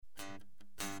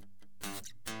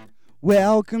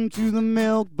Welcome to the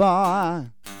milk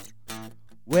bar.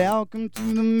 Welcome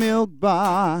to the milk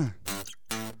bar.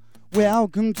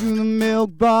 Welcome to the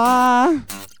milk bar.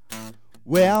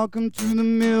 Welcome to the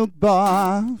milk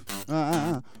bar.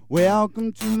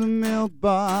 Welcome to the milk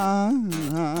bar.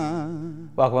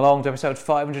 Welcome along to episode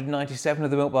 597 of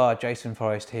the Milk Bar. Jason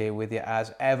Forrest here with you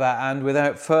as ever, and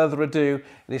without further ado,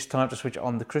 it is time to switch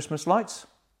on the Christmas lights.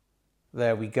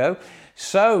 There we go.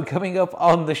 So, coming up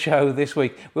on the show this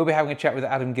week, we'll be having a chat with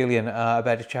Adam Gillian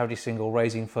about his charity single,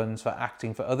 Raising Funds for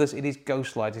Acting for Others. It is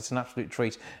Ghostlight. It's an absolute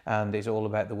treat, and it's all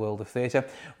about the world of theatre.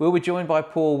 We'll be joined by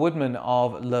Paul Woodman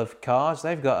of Love Cars.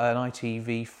 They've got an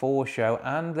ITV4 show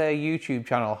and their YouTube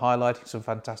channel highlighting some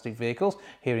fantastic vehicles,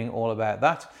 hearing all about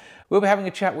that. We'll be having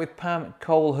a chat with Pam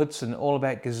Cole-Hudson all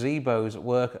about Gazebo's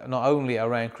work, not only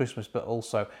around Christmas, but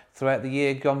also throughout the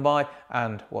year gone by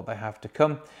and what they have to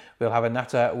come. We'll have a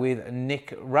natter with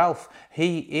Nick Ralph.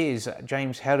 He is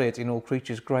James Herriot in All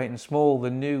Creatures Great and Small,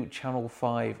 the new Channel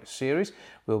 5 series.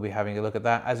 We'll be having a look at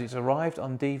that as it's arrived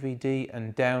on DVD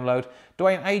and download.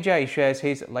 Dwayne AJ shares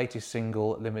his latest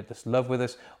single, Limitless Love, with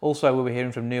us. Also, we'll be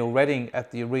hearing from Neil Redding at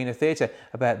the Arena Theatre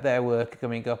about their work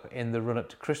coming up in the run-up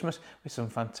to Christmas with some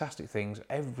fantastic things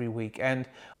every weekend.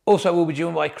 Also, we'll be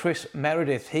joined by Chris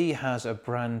Meredith. He has a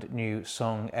brand new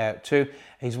song out too.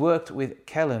 He's worked with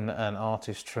Kellen, an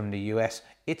artist from the US.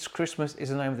 It's Christmas is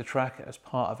the name of the track as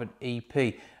part of an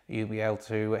EP. You'll be able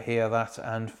to hear that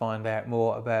and find out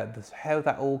more about how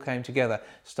that all came together,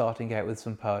 starting out with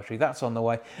some poetry. That's on the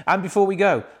way. And before we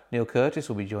go, Neil Curtis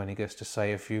will be joining us to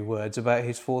say a few words about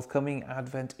his forthcoming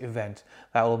Advent event.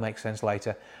 That will make sense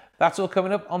later. That's all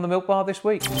coming up on the Milk Bar this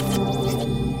week.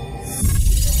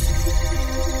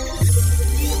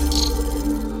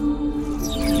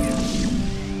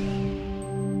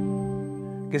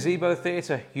 Gazebo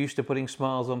Theatre, used to putting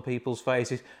smiles on people's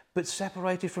faces, but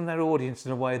separated from their audience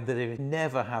in a way that it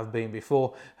never have been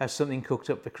before, has something cooked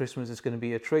up for Christmas that's going to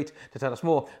be a treat. To tell us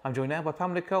more, I'm joined now by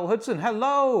Pamela Cole-Hudson.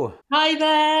 Hello! Hi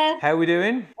there! How are we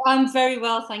doing? I'm very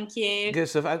well, thank you. Good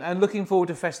stuff. And looking forward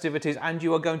to festivities, and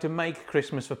you are going to make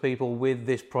Christmas for people with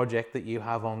this project that you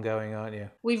have ongoing, aren't you?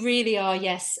 We really are,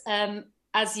 yes.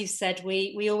 As you've said,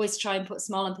 we always try and put a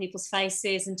smile on people's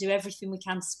faces and do everything we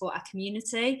can to support our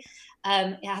community.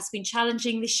 It has been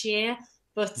challenging this year,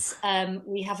 but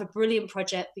we have a brilliant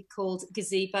project called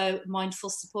Gazebo Mindful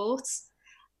Support,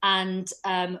 and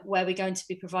where we're going to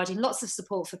be providing lots of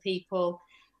support for people.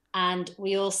 And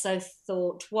we also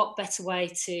thought, what better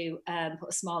way to put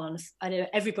a smile on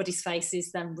everybody's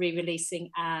faces than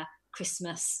re-releasing our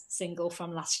Christmas single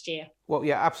from last year. Well,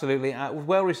 yeah, absolutely.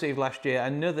 Well received last year.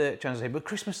 Another chance to say, but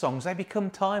Christmas songs, they become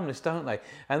timeless, don't they?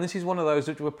 And this is one of those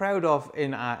that we're proud of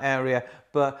in our area,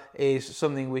 but is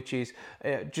something which is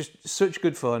just such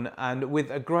good fun, and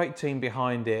with a great team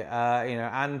behind it,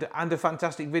 and a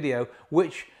fantastic video,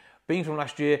 which, being from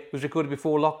last year, was recorded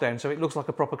before lockdown, so it looks like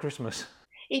a proper Christmas.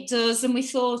 It does, and we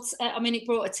thought, it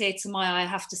brought a tear to my eye, I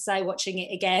have to say, watching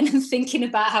it again and thinking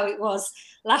about how it was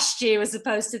last year as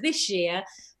opposed to this year.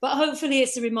 But hopefully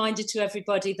it's a reminder to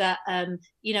everybody that,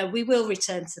 we will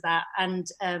return to that and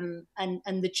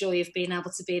the joy of being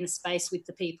able to be in a space with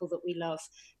the people that we love.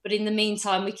 But in the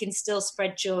meantime, we can still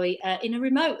spread joy in a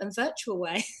remote and virtual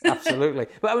way. Absolutely.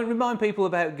 But remind people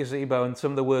about Gazebo and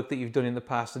some of the work that you've done in the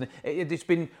past. And it's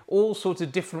been all sorts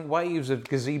of different waves of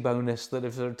gazebo-ness that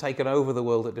have sort of taken over the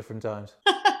world at different times.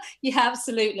 Yeah,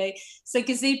 absolutely. So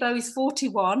Gazebo is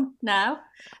 41 now.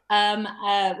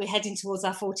 We're heading towards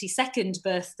our 42nd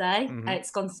birthday. Mm-hmm.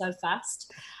 It's gone so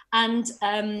fast. And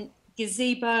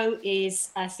Gazebo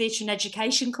is a theatre and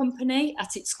education company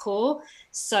at its core.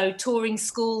 So touring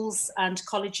schools and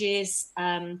colleges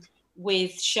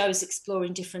with shows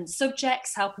exploring different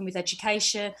subjects, helping with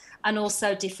education, and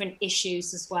also different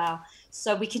issues as well.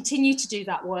 So we continue to do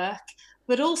that work.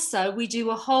 But also we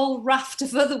do a whole raft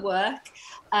of other work,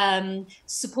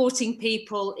 supporting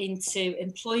people into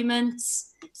employment,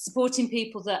 supporting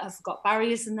people that have got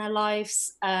barriers in their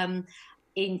lives,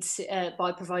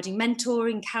 by providing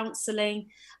mentoring, counselling.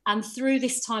 And through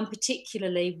this time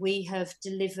particularly, we have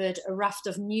delivered a raft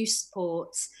of new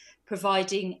supports,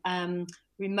 providing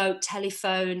remote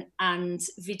telephone and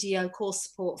video call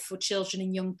support for children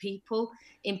and young people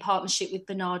in partnership with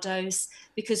Barnardo's,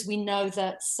 because we know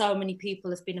that so many people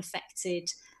have been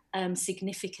affected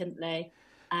significantly,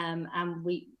 and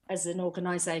we, as an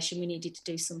organisation, we needed to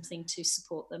do something to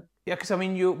support them. Yeah, because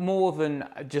you're more than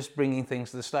just bringing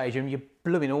things to the stage, you're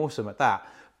blooming awesome at that.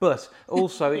 But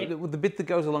also, the bit that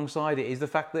goes alongside it is the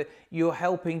fact that you're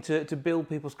helping to build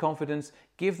people's confidence,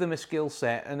 give them a skill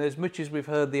set, and as much as we've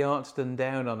heard the arts done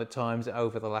down on at times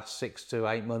over the last 6 to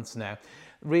 8 months now,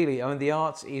 really, the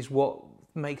arts is what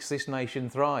makes this nation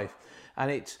thrive.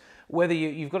 And it's whether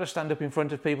you've got to stand up in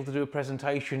front of people to do a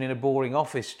presentation in a boring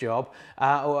office job,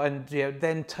 and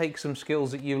then take some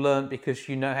skills that you learnt because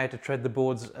you know how to tread the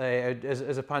boards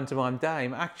as a pantomime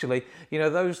dame. Actually,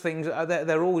 those things,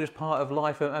 they're all just part of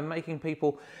life, and making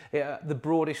people the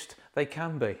broadest they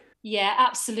can be. Yeah,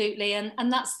 absolutely.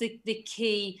 And that's the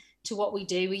key to what we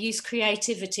do. We use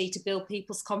creativity to build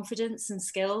people's confidence and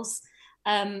skills.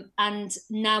 And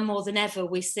now more than ever,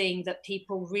 we're seeing that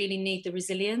people really need the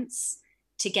resilience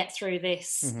to get through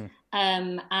this,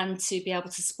 and to be able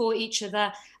to support each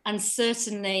other. And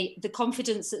certainly the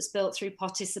confidence that's built through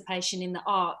participation in the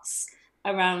arts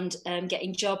around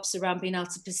getting jobs, around being able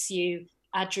to pursue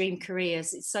our dream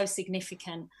careers, it's so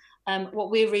significant. What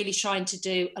we're really trying to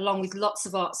do, along with lots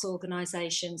of arts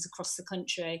organisations across the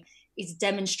country, is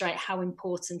demonstrate how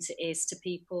important it is to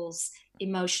people's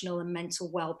emotional and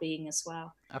mental well-being as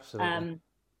well. Absolutely.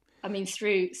 I mean,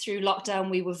 through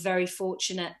lockdown, we were very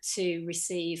fortunate to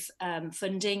receive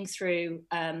funding through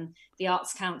the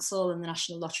Arts Council and the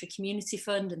National Lottery Community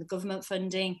Fund and the government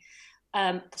funding.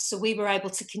 So we were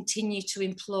able to continue to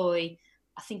employ,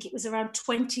 I think it was around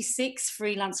 26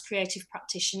 freelance creative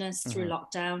practitioners through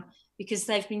lockdown, because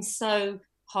they've been so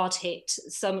hard hit.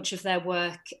 So much of their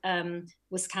work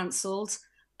was cancelled.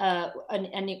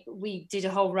 We did a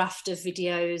whole raft of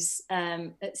videos,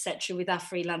 etc., with our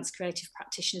freelance creative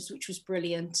practitioners, which was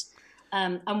brilliant.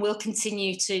 And we'll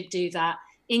continue to do that.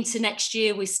 Into next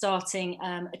year, we're starting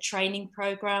a training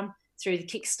programme through the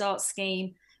Kickstart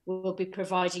scheme. We'll be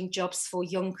providing jobs for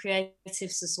young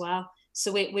creatives as well.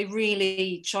 So we're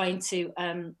really trying to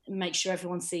make sure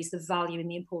everyone sees the value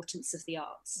and the importance of the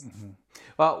arts.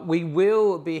 Well, we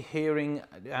will be hearing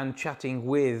and chatting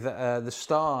with the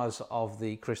stars of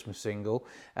the Christmas single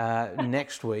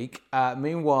next week.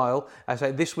 Meanwhile, I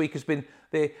say this week has been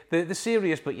the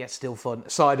serious but yet still fun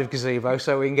side of Gazebo,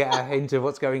 so we can get a hint of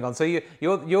what's going on. So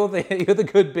you're the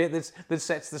good bit that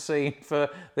sets the scene for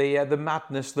the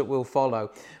madness that will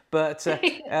follow. But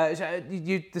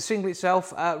the single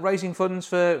itself, raising funds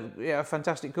for a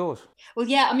fantastic cause. Well,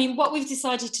 yeah, I mean, what we've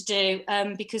decided to do,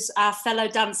 because our fellow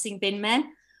dancing bin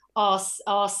men are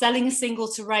selling a single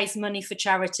to raise money for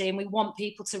charity, and we want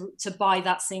people to buy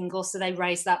that single so they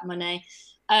raise that money.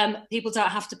 People don't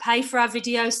have to pay for our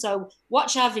video, so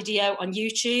watch our video on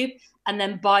YouTube and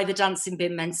then buy the Dancing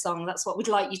Bin Men song. That's what we'd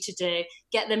like you to do.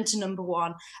 Get them to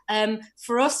 #1.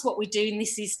 For us, what we're doing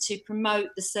this is to promote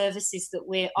the services that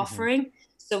we're offering.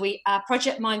 So our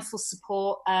Project Mindful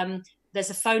Support,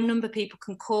 there's a phone number people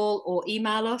can call or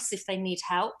email us if they need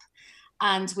help.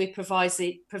 And we're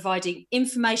providing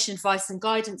information, advice and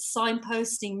guidance,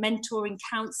 signposting, mentoring,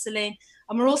 counselling.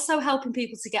 And we're also helping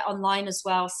people to get online as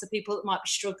well, so people that might be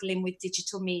struggling with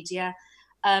digital media.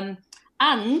 And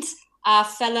our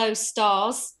fellow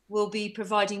stars will be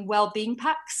providing wellbeing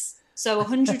packs. So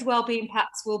 100 wellbeing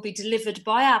packs will be delivered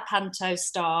by our Panto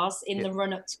stars in the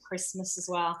run-up to Christmas as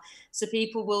well. So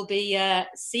people will be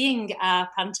seeing our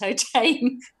Panto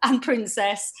dame and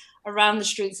princess around the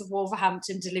streets of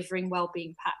Wolverhampton delivering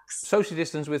wellbeing packs. Social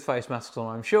distance with face masks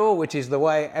on, I'm sure, which is the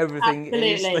way everything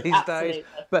is these days.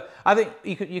 But I think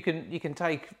you can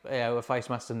take a face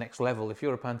mask to the next level. If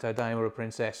you're a Panto dame or a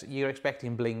princess, you're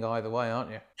expecting bling either way, aren't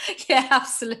you? Yeah,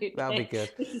 absolutely. That'll be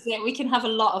good. This is it. We can have a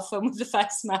lot of fun with the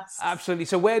face masks. Absolutely.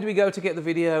 So where do we go to get the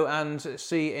video and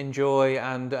see, enjoy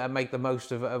and make the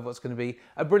most of what's going to be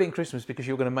a brilliant Christmas, because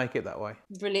you're going to make it that way?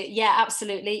 Brilliant. Yeah,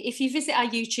 absolutely. If you visit our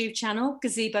YouTube channel,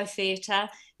 Gazebo Theatre,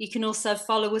 you can also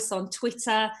follow us on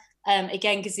Twitter,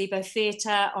 again, Gazebo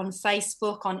Theatre, on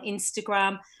Facebook, on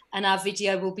Instagram, and our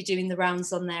video will be doing the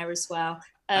rounds on there as well.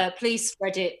 Please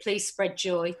spread it. Please spread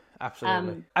joy.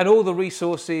 Absolutely. And all the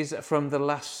resources from the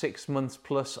last 6 months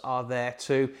plus are there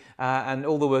too, and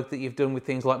all the work that you've done with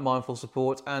things like Mindful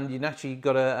Support, and you've actually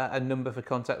got a number for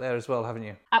contact there as well, haven't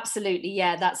you? Absolutely,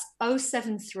 yeah. That's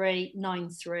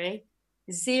 07393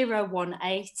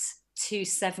 018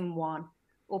 271.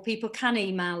 Or people can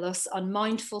email us on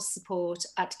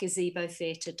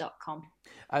mindfulsupport@gazebotheatre.com.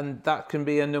 And that can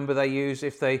be a number they use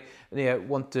if they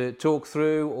want to talk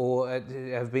through or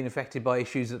have been affected by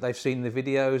issues that they've seen in the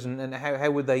videos. And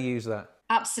how would they use that?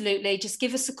 Absolutely. Just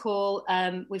give us a call.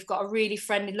 We've got a really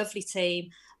friendly, lovely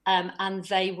team, and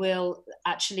they will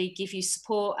actually give you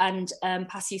support and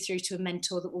pass you through to a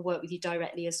mentor that will work with you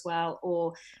directly as well,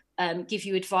 or give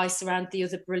you advice around the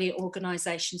other brilliant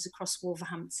organisations across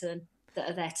Wolverhampton that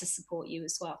are there to support you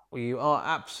as well. Well, you are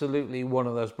absolutely one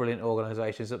of those brilliant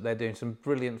organisations up there doing some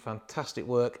brilliant, fantastic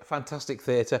work, fantastic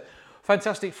theatre.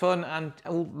 Fantastic fun and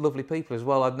all lovely people as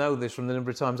well. I know this from the number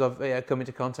of times I've come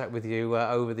into contact with you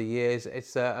over the years.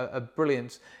 It's a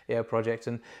brilliant project,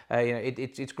 and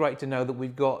it's great to know that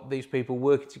we've got these people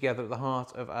working together at the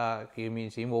heart of our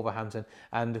community in Wolverhampton.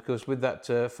 And of course, with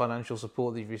that financial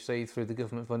support that you've received through the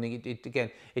government funding,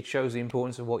 it shows the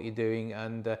importance of what you're doing.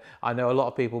 And I know a lot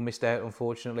of people missed out,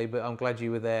 unfortunately, but I'm glad you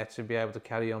were there to be able to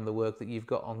carry on the work that you've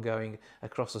got ongoing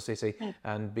across the city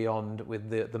and beyond,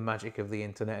 with the magic of the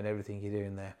internet and everything you're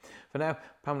doing there. For now,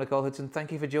 Pamela Cole-Hudson,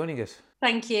 thank you for joining us.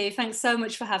 Thank you. Thanks so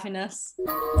much for having us.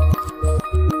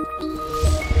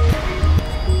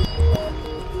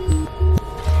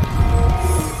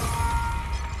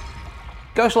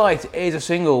 Ghostlight is a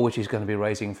single which is going to be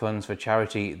raising funds for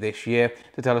charity this year.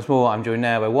 To tell us more, I'm joined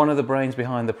now by one of the brains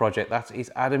behind the project. That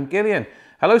is Adam Gillian.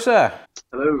 Hello, sir.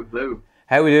 Hello, hello.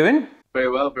 How are we doing?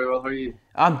 Very well, very well. How are you?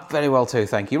 I'm very well too,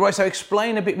 thank you. Right, so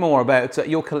explain a bit more about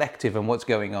your collective and what's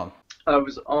going on. I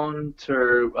was on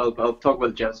tour, I'll talk about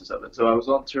the genesis of it. So I was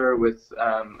on tour with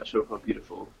a show called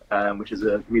Beautiful, which is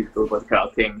a musical about the Carole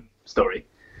King story.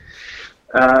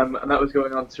 And that was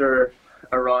going on tour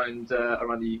around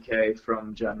the UK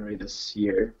from January this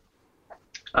year.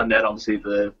 And then obviously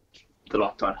the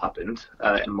lockdown happened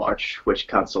in March, which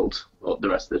cancelled the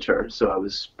rest of the tour. So I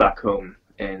was back home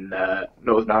in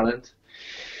Northern Ireland.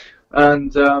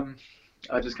 And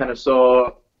I just kind of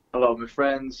saw a lot of my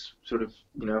friends sort of,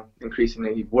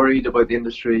 increasingly worried about the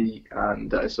industry.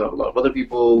 And I saw a lot of other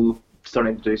people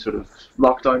starting to do sort of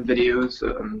lockdown videos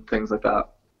and things like that.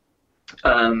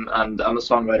 And I'm a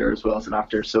songwriter as well as an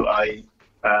actor, so I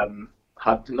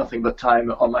had nothing but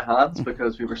time on my hands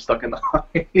because we were stuck in the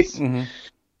house.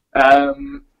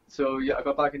 Mm-hmm. So yeah, I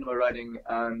got back into my writing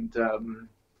and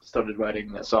started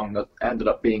writing a song that ended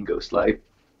up being Ghostlight.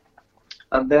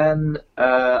 And then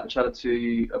I chatted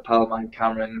to a pal of mine,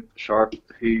 Cameron Sharp,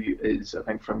 who is, I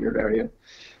think, from your area.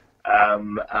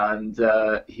 And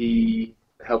he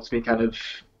helped me kind of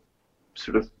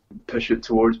sort of push it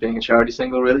towards being a charity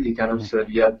single, really. He kind of said,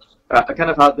 yeah, I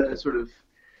kind of had the sort of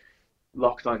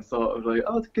lockdown thought of like,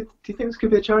 do you think this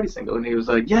could be a charity single? And he was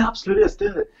like, yeah, absolutely, let's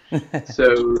do it.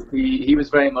 So he was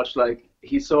very much like,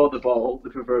 he saw the ball,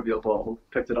 the proverbial ball,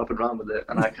 picked it up and ran with it,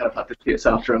 and I kind of had to chase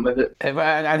after him with it.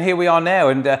 And here we are now,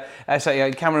 and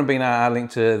so Cameron being our link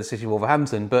to the city of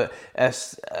Wolverhampton, but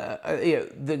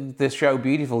the show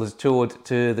Beautiful has toured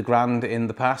to the Grand in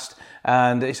the past,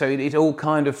 and so it all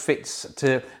kind of fits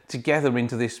together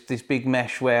into this big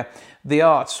mesh where the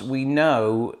arts, we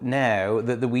know now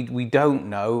that we don't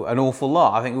know an awful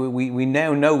lot. I think we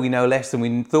now know we know less than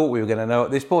we thought we were going to know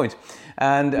at this point.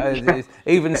 And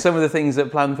even some of the things that are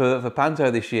planned for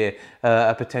Panto this year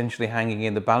are potentially hanging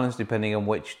in the balance depending on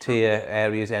which tier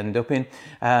areas end up in.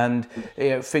 And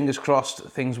fingers crossed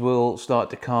things will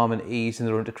start to calm and ease in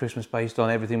the run to Christmas based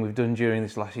on everything we've done during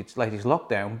this latest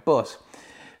lockdown. But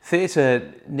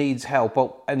theatre needs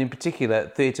help, and in particular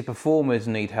theatre performers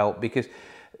need help because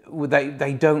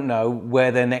they don't know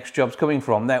where their next job's coming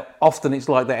from. Now, often it's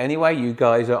like that anyway. You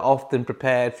guys are often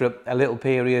prepared for a little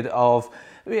period of,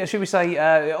 should we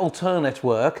say, alternate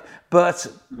work, but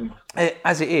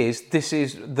as it is, this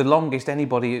is the longest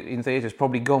anybody in theatre has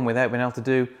probably gone without being able to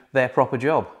do their proper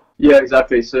job. Yeah,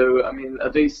 exactly. So, I mean,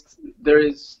 at least there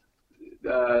is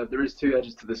two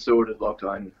edges to the sword of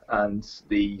lockdown and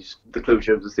the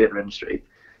closure of the theatre industry,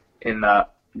 in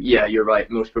that, yeah, you're right,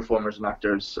 most performers and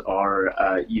actors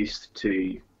are used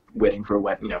to waiting for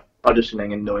when,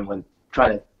 auditioning and knowing when,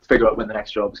 trying to figure out when the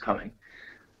next job is coming.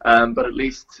 But at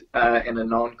least in a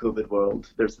non-COVID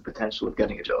world, there's the potential of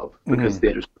getting a job because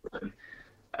theatre's open.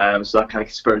 So that kind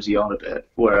of spurs you on a bit.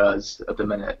 Whereas at the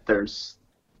minute, there's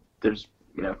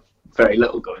very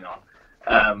little going on.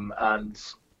 And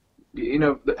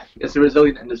it's a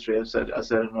resilient industry. I said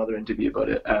in another interview about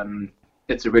it.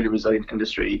 It's a really resilient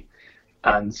industry,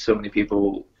 and so many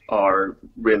people are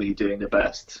really doing their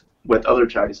best with other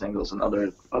charity singles and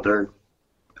other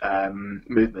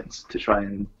movements to try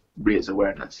and raise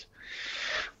awareness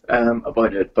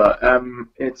about it. But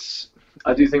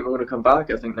I do think we're going to come back.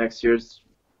 I think next year's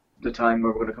the time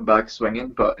where we're going to come back swinging.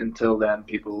 But until then,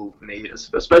 people need,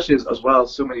 especially as well,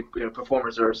 so many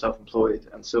performers are self-employed,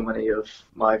 and so many of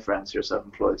my friends who are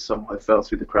self-employed somehow fell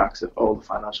through the cracks of all the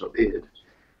financial aid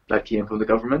that came from the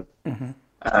government.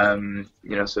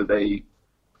 So they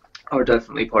are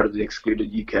definitely part of the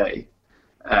excluded UK.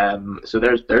 So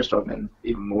they're struggling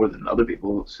even more than other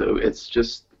people. So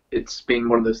it's been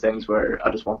one of those things where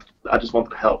I just wanted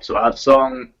to help. So I had a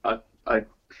song.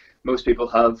 Most people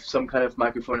have some kind of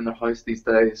microphone in their house these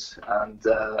days, and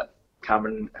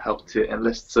Cameron helped to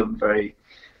enlist some very,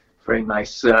 very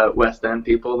nice West End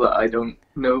people that I don't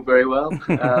know very well.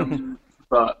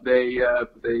 but they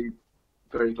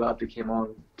very gladly came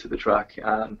on to the track,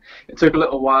 and it took a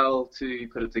little while to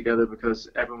put it together because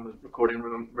everyone was recording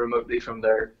remotely from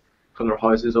their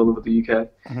houses all over the UK.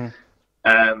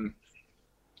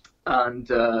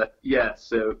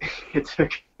 So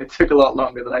it took a lot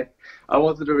longer than I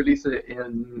wanted to release it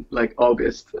in like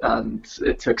August, and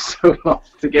it took so long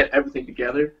to get everything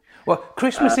together. Well,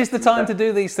 Christmas is the time to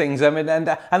do these things. I mean, and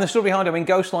the story behind it, I mean,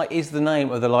 Ghostlight is the name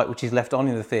of the light which is left on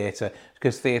in the theatre,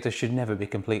 because theatre should never be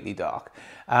completely dark.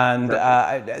 And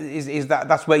is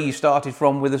that's where you started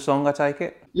from with the song, I take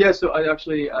it? Yeah, so I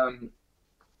actually,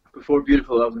 before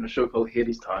Beautiful, I was in a show called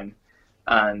Hadestown,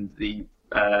 and in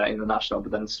the National,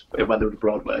 but then it went over to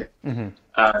Broadway.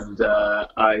 And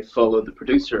I followed the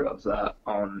producer of that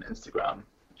on Instagram,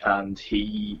 and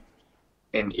he,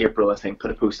 in April, I think, put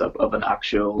a post up of an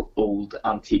actual old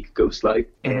antique ghost light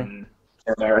in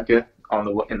America in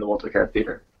the Walter Kerr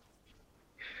Theatre.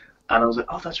 And I was like,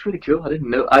 oh, that's really cool. I didn't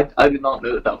know. I did not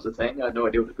know that was a thing. I had no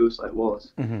idea what a ghost light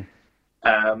was.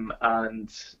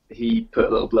 And he put a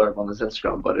little blurb on his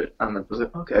Instagram about it, and I was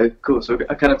like, okay, cool. So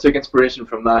I kind of took inspiration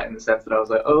from that in the sense that I was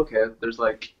like, oh, okay, there's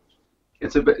like,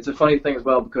 it's a funny thing as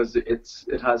well, because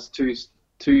it has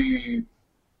two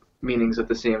meanings of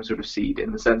the same sort of seed,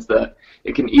 in the sense that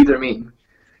it can either mean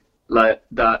like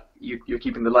that you're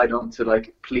keeping the light on to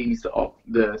like please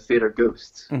the theatre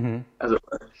ghosts, as it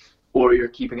were, or you're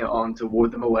keeping it on to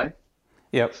ward them away.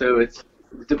 Yep. So it's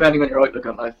depending on your outlook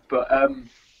on life, but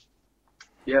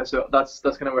yeah, so that's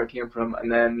kind of where it came from,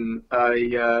 and then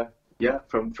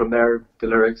from there the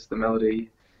lyrics, the melody,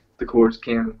 the chords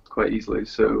came quite easily.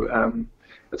 So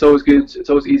it's always good. It's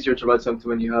always easier to write something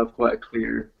when you have quite a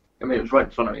clear. I mean, it was right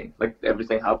in front of me, like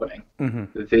everything happening.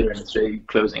 The theatre industry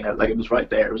closing out, like it was right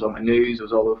there. It was on my news. It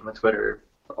was all over my Twitter.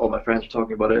 All my friends were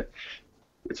talking about it.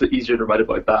 It's easier to write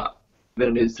about that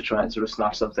than it is to try and sort of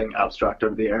snatch something abstract out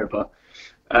of the air. But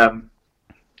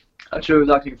I chose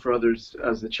Acting for Others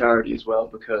as the charity as well,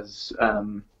 because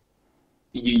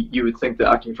you would think that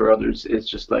Acting for Others is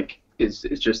just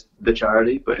the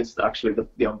charity, but it's actually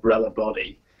the umbrella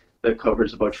body that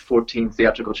covers about 14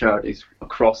 theatrical charities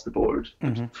across the board,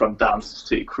 from dance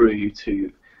to crew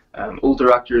to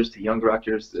older actors to younger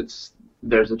actors.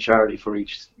 There's a charity for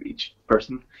each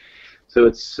person, so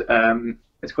it's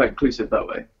quite inclusive that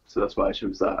way. So that's why I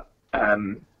chose that.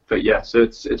 But yeah, so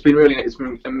it's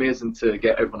been amazing to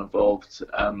get everyone involved.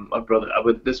 My brother,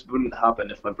 this wouldn't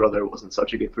happen if my brother wasn't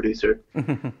such a good producer.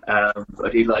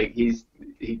 But he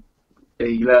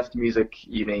left music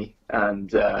uni,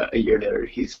 and a year later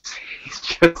he's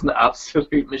just an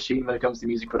absolute machine when it comes to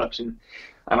music production.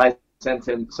 And I sent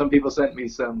him. Some people sent me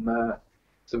some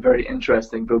very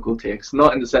interesting vocal takes,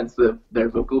 not in the sense that they're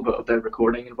vocal, but of their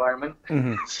recording environment.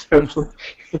 So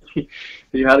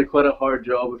he had quite a hard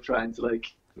job of trying to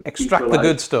like extract the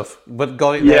good stuff, but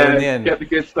got it there in the end. Get the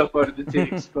good stuff out of the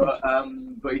takes, but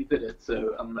he did it.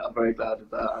 So I'm very glad of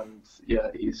that, and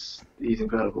yeah, he's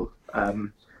incredible.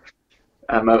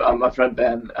 My friend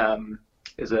Ben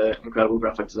is an incredible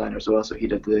graphic designer as well, so he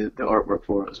did the artwork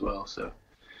for it as well. So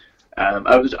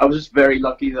I was just very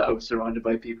lucky that I was surrounded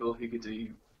by people who could do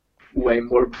way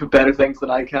more better things than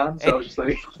I can. So I was just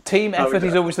like, team effort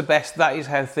is always the best. That is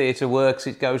how theatre works.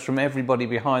 It goes from everybody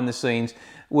behind the scenes,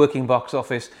 working box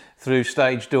office, through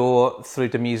stage door, through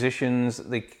to musicians,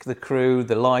 the crew,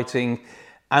 the lighting,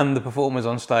 and the performers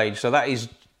on stage. So that is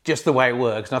just the way it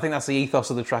works. And I think that's the ethos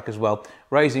of the track as well.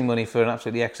 Raising money for an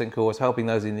absolutely excellent cause, helping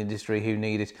those in the industry who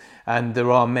need it. And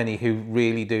there are many who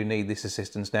really do need this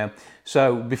assistance now.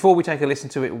 So before we take a listen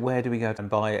to it, where do we go and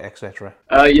buy it, etc.?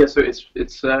 Yeah, so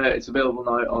it's available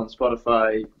now on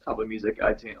Spotify, Apple Music,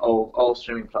 iTunes, all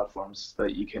streaming platforms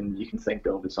that you can think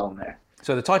of. It's on there.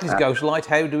 So the title is Ghostlight.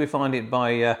 How do we find it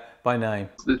by name?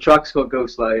 The track's called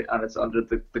Ghostlight, and it's under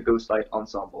the Ghostlight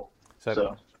Ensemble.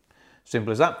 So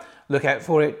simple as that. Look out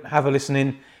for it, have a listen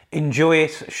in, enjoy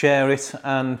it, share it,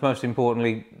 and most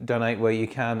importantly, donate where you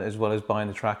can, as well as buying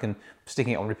the track and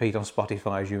sticking it on repeat on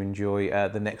Spotify as you enjoy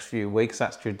the next few weeks.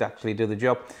 That should actually do the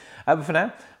job. But for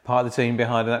now, part of the team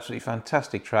behind an absolutely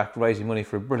fantastic track, raising money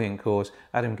for a brilliant cause,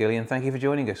 Adam Gillian, thank you for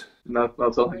joining us. No,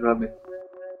 that's all. Thanks for having me.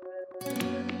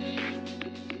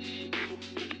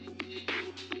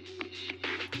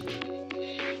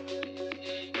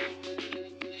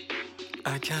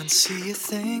 I can't see a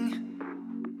thing.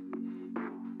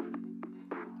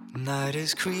 Night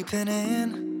is creeping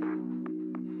in.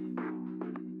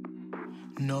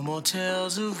 No more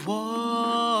tales of war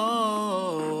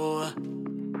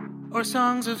or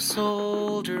songs of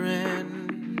soldiering.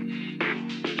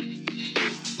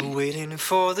 Waiting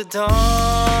for the dawn,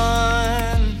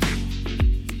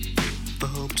 for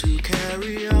hope to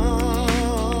carry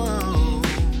on.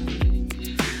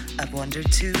 wander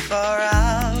too far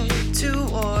out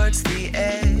towards the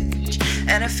edge,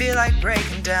 and I feel like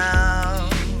breaking down.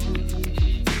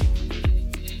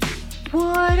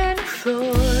 Wooden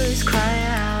floors cry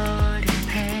out in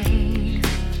pain.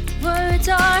 Words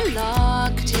are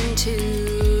locked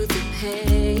into the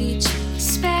page.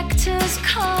 Spectres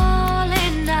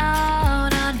calling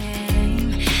out our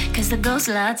name, 'cause the ghost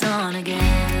light's on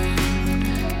again.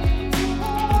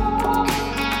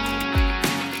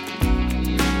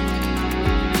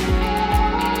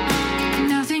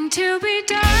 Nothing to be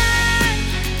done.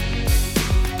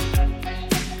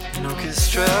 An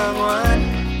orchestra one,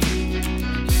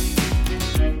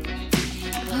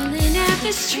 pulling at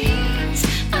the strings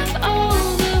of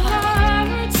all the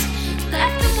hearts,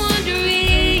 left them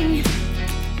wondering.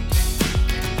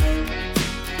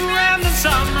 remnants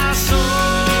of my soul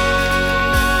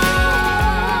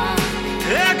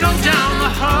echo down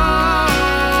the halls.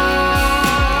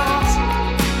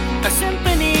 A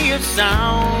symphony of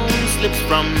sound slips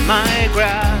from my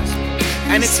grasp,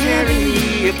 and it's tearing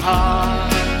me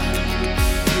apart.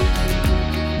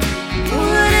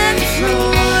 Wooden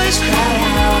floors cry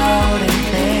out in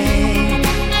pain.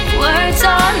 Words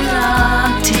are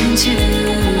locked into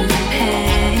the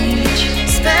page.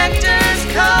 Spectres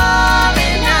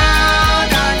calling out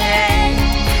our name,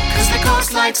 'Cause the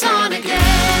ghost light's on again.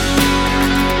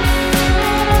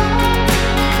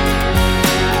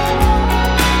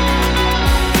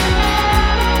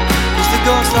 'cause the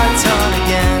ghost light's on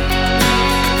again.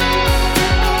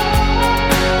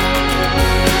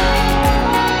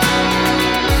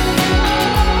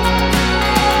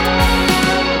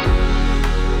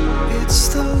 It's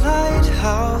the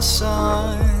lighthouse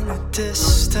on a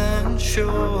distant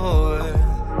shore,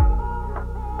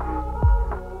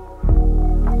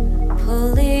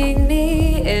 Pulling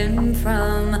me in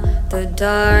from the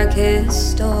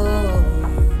darkest storm.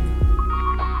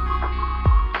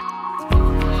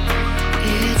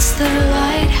 It's the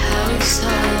lighthouse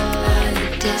on a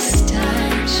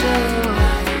distant shore.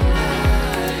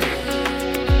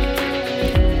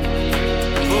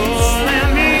 pulling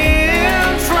me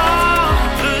in from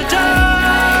the darkest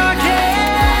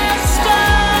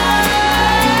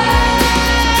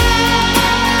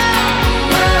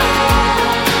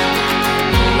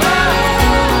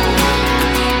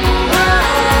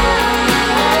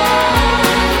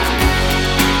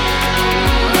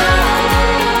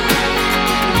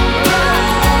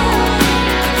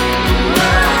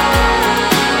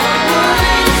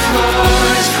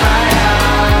floors cry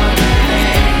out in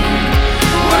pain.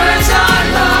 Words are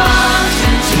locked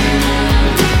into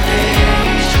the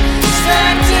page.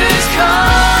 Spectres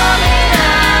calling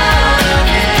out our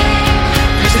name,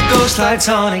 'cause the ghost light's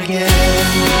on again.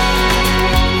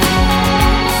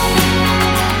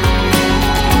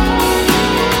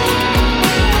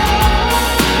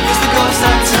 'Cause the ghost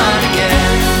light's on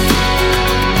again.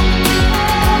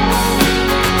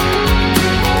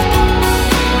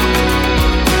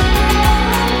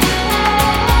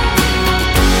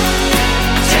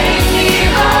 Take me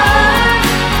home,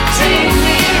 take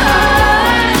me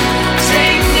home,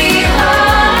 take me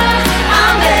home.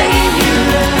 I'm begging you.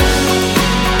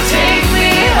 Take me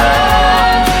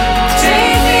home,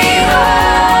 take me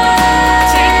home,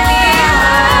 take me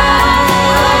home.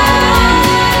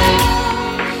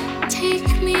 Take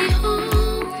me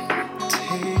home,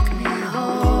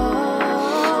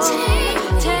 Take me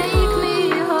take me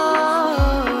home.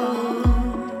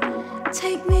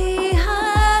 Take me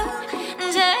home,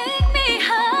 take me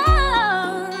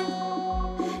home,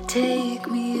 take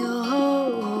me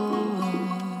home.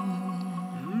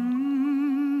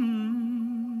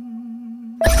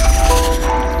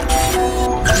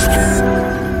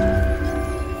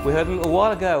 We heard a little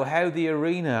while ago how the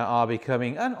Arena are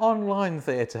becoming an online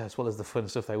theatre, as well as the fun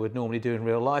stuff they would normally do in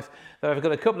real life. They've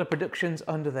got a couple of productions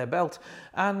under their belt,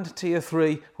 and Tier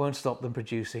 3 won't stop them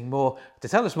producing more. To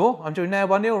tell us more, I'm joined now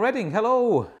by Neil Redding.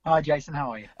 Hello. Hi Jason,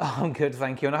 how are you? Oh, I'm good,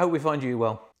 thank you, and I hope we find you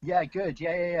well. Yeah, good.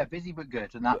 Yeah. Busy but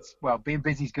good, and that's well, being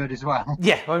busy's good as well.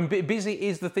 Yeah, I mean, busy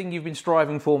is the thing you've been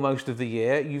striving for most of the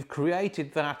year. You've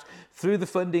created that through the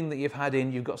funding that you've had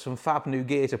in. You've got some fab new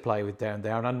gear to play with down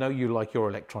there, and I know you like your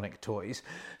electronic toys.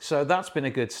 So that's been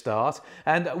a good start.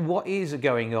 And what is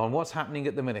going on? What's happening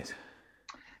at the minute?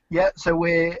 Yeah, so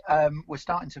we're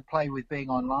starting to play with being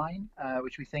online,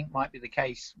 which we think might be the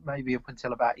case maybe up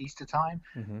until about Easter time.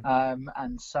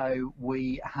 And so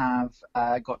we have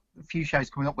got a few shows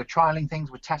coming up. We're trialing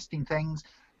things, we're testing things,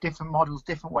 different models,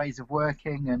 different ways of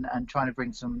working, and trying to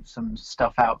bring some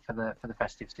stuff out for the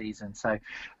festive season. So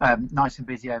nice and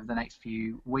busy over the next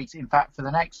few weeks. In fact, for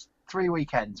the next 3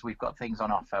 weekends we've got things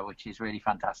on offer, which is really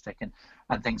fantastic, and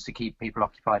things to keep people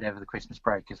occupied over the Christmas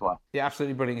break as well. Yeah,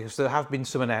 absolutely brilliant. So there have been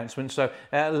some announcements. So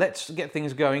let's get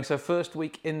things going. So first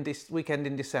weekend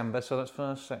in December. So that's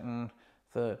first, second,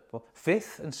 third,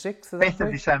 5th and 6th. 5th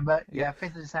of December. Yeah,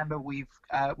 5th of December. We're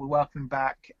welcoming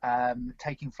back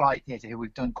Taking Flight Theatre, who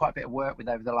we've done quite a bit of work with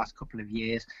over the last couple of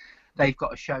years. They've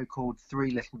got a show called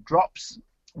Three Little Drops,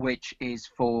 which is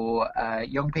for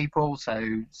young people,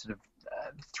 so sort of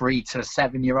 3 to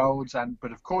 7 year olds,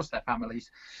 but of course their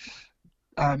families.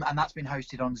 And that's been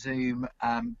hosted on Zoom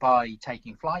by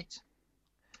Taking Flight.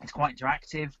 It's quite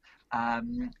interactive.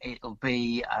 It'll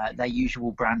be their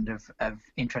usual brand of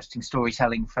interesting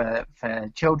storytelling for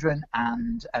children,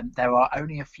 and there are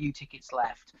only a few tickets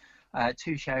left.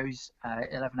 2 shows,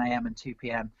 11 a.m. and 2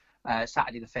 p.m.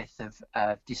 Saturday the 5th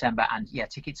of December, and yeah,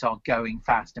 tickets are going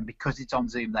fast, and because it's on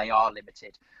Zoom they are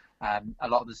limited. A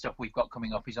lot of the stuff we've got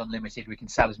coming up is unlimited. We can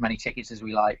sell as many tickets as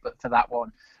we like, but for that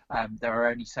one there are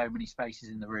only so many spaces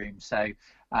in the room, so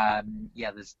yeah,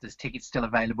 there's tickets still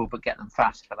available, but get them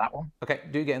fast for that one. Okay,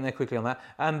 do get in there quickly on that.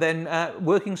 And then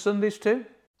working Sundays too?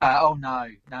 Oh no,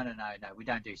 we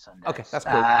don't do Sundays. Okay, that's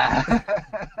cool.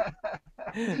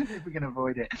 If we can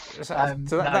avoid it.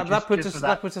 That puts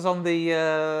us on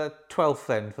the 12th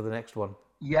then for the next one.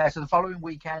 Yeah, so the following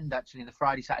weekend, actually, the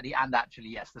Friday, Saturday, and actually,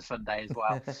 yes, the Sunday as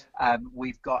well,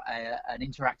 we've got an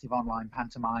interactive online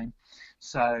pantomime.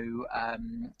 So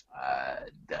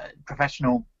the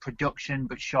professional production,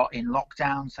 but shot in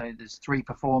lockdown. So there's 3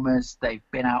 performers. They've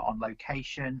been out on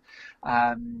location.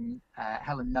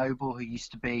 Helen Noble, who used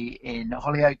to be in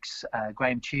Hollyoaks,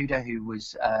 Graham Tudor, who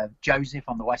was Joseph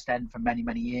on the West End for many,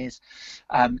 many years.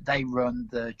 They run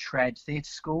the Tread Theatre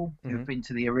School, who've been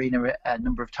to the arena a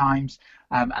number of times.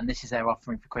 And this is their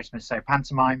offering for Christmas. So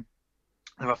pantomime.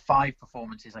 There are 5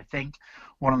 performances, I think.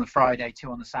 1 on the Friday,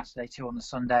 2 on the Saturday, 2 on the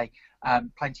Sunday.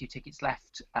 Plenty of tickets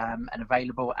left and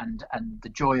available. And the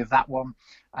joy of that one,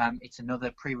 it's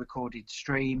another pre-recorded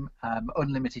stream,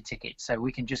 unlimited tickets. So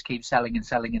we can just keep selling and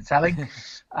selling and selling.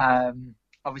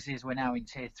 Obviously, as we're now in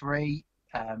Tier 3,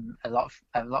 a lot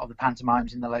of the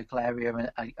pantomimes in the local area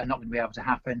are not going to be able to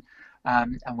happen.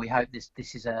 And we hope this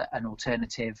is an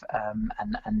alternative,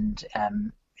 and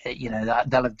you know,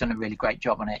 they'll have done a really great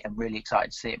job on it. I'm really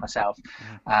excited to see it myself.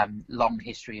 Long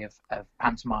history of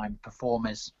pantomime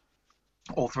performers,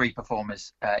 all 3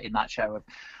 performers in that show.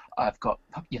 I've got,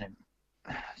 you know,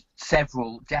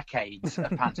 several decades of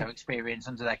panto experience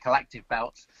under their collective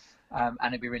belts, and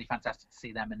it'd be really fantastic to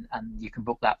see them. And you can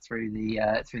book that through the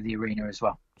arena as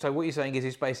well. So what you're saying is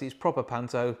it's proper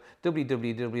panto,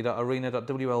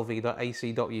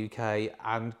 www.arena.wlv.ac.uk,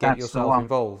 and get yourself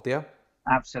involved, yeah?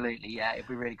 Absolutely, yeah, it'll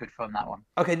be really good fun, that one.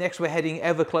 Okay, next we're heading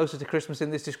ever closer to Christmas in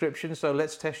this description, so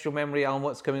let's test your memory on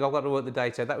what's coming. I've got to work the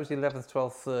date out. That was the 11th,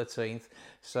 12th, 13th.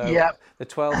 So yep. The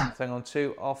 12th, hang on,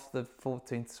 2 off the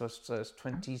 14th, so it's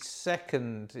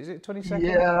 22nd. Is it 22nd?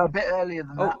 Yeah, a bit earlier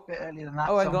than that.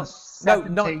 Oh, hang on. No,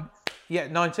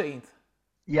 19th.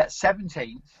 Yeah,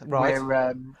 17th. Right.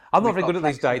 I'm not very good at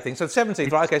these day things. So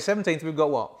 17th, right? Okay, 17th, we've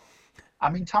got what? I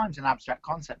mean, time's an abstract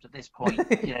concept at this point,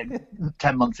 you know,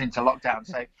 10 months into lockdown.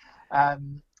 So,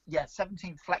 yeah,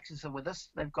 17th Flexus are with us.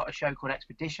 They've got a show called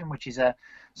Expedition, which is a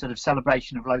sort of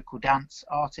celebration of local dance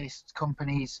artists,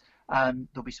 companies.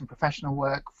 There'll be some professional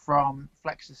work from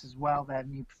Flexus as well. They're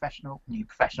new professional.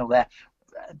 They're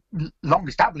long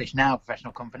established now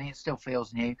professional company. It still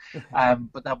feels new,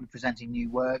 but they'll be presenting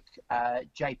new work.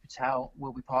 Jay Patel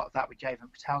will be part of that with Javan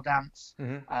Patel Dance.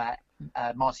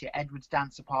 Marcia Edwards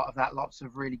Dance are part of that. Lots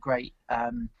of really great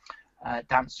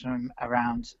dance from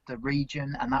around the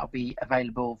region, and that'll be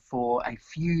available for a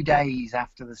few days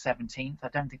after the 17th. I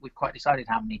don't think we've quite decided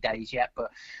how many days yet,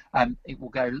 but it will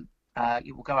go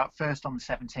out first on the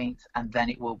 17th, and then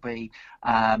it'll be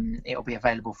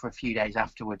available for a few days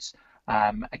afterwards.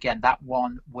 Again, that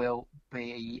one will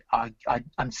be,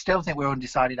 I'm still think we're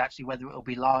undecided actually whether it'll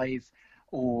be live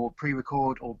or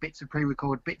pre-record, or bits of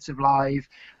pre-record, bits of live.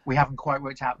 We haven't quite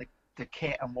worked out the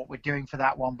kit and what we're doing for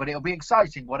that one, but it'll be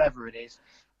exciting whatever it is,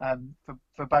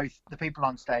 for both the people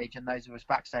on stage and those of us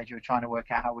backstage who are trying to work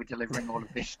out how we're delivering all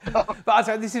of this stuff.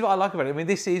 But this is what I like about it. I mean,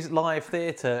 this is live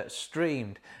theatre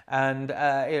streamed, and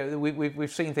you know,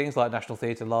 we've seen things like National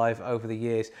Theatre Live over the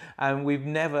years, and we've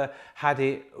never had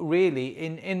it really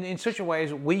in such a way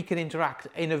as we can interact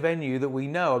in a venue that we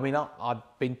know. I mean, I've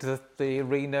been to the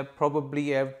arena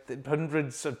probably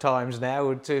hundreds of times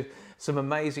now, to some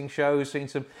amazing shows, seen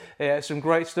some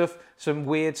great stuff, some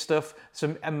weird stuff,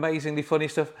 some amazingly funny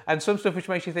stuff, and some stuff which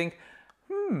makes you think,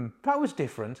 that was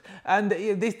different. And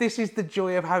this is the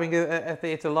joy of having a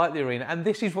theatre like the Arena, and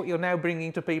this is what you're now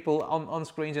bringing to people on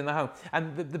screens in the home.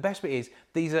 And the best bit is,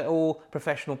 these are all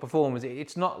professional performers.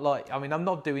 It's not like, I mean, I'm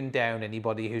not doing down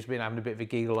anybody who's been having a bit of a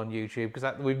giggle on YouTube,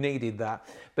 because we've needed that.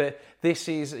 But this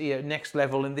is next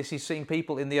level, and this is seeing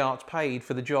people in the arts paid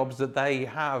for the jobs that they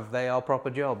have. They are proper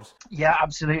jobs. Yeah,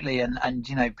 absolutely. And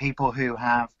people who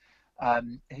have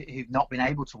who've not been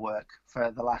able to work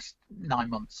for the last 9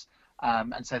 months.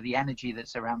 And so the energy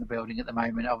that's around the building at the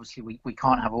moment, obviously we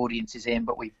can't have audiences in,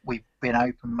 but we've been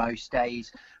open most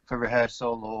days for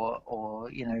rehearsal or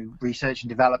research and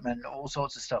development, all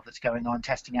sorts of stuff that's going on,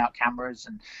 testing out cameras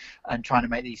and trying to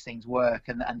make these things work.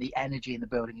 And the energy in the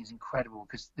building is incredible,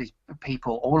 because these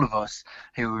people, all of us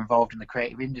who are involved in the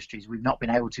creative industries, we've not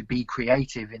been able to be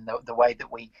creative in the way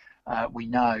that we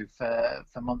know for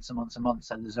months and months and months.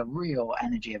 So there's a real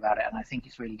energy about it, and I think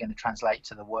it's really going to translate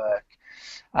to the work.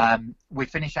 We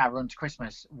finished our run to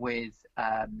Christmas with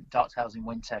Dark Tales in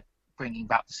Winter, bringing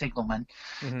back the Signalman.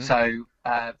 So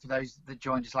for those that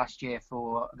joined us last year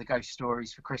for the Ghost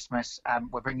Stories for Christmas,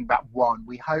 we're bringing back one.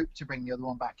 We hope to bring the other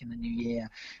one back in the new year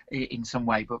in some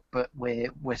way, but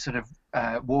we're sort of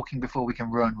walking before we can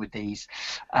run with these.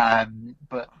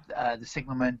 But the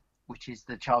Signalman, which is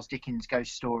the Charles Dickens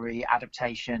ghost story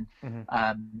adaptation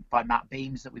by Matt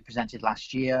Beams that we presented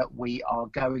last year. We are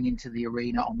going into the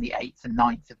Arena on the 8th and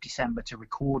 9th of December to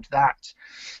record that.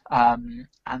 And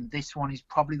this one is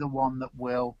probably the one that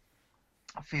will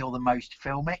feel the most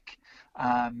filmic.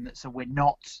 So we're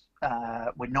not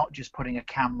just putting a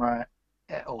camera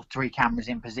or 3 cameras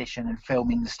in position and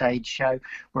filming the stage show.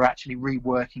 We're actually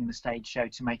reworking the stage show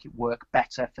to make it work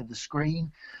better for the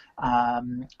screen.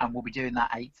 And we'll be doing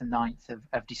that 8th and 9th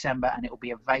of December, and it will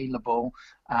be available.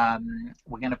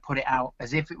 We're going to put it out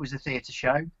as if it was a theatre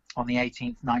show on the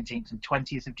 18th, 19th and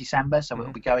 20th of December. So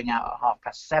it'll be going out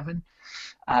at 7:30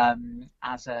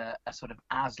 as a sort of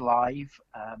as live,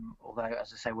 although,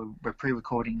 as I say, we're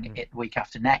pre-recording it week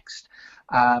after next.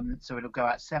 So it'll go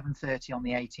out 7:30 on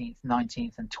the 18th,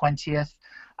 19th and 20th.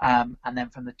 And then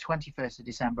from the 21st of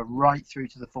December right through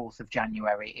to the 4th of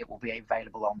January, it will be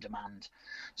available on demand.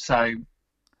 So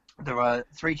there are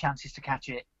 3 chances to catch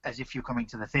it as if you're coming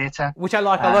to the theatre. Which I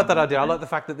like. I like that idea. I like the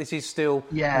fact that this is still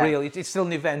real. It's still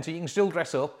an event. So you can still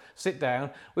dress up, sit down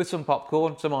with some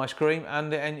popcorn, some ice cream,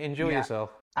 and enjoy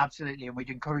yourself. Absolutely, and we'd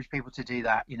encourage people to do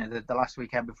that. The last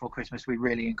weekend before Christmas, we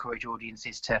really encourage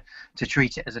audiences to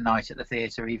treat it as a night at the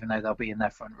theatre, even though they'll be in their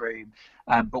front room.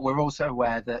 But we're also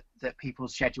aware that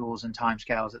people's schedules and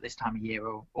timescales at this time of year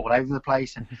are all over the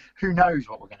place, and who knows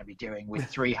what we're going to be doing with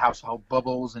 3 household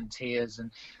bubbles and tiers,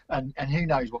 and who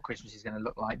knows what Christmas is going to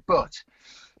look like. But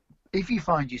if you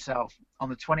find yourself on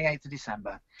the 28th of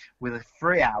December with a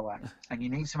free hour and you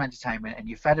need some entertainment and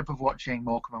you're fed up of watching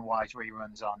Morecambe and Wise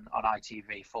reruns on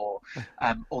ITV4,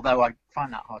 although I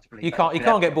find that hard to believe. You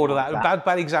can't get bored of that.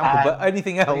 Bad example, but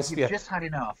anything else. If you've just had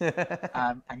enough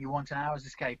and you want an hour's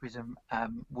escapism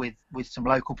with some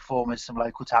local performers, some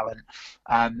local talent,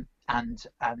 and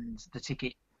the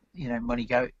ticket money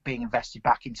being invested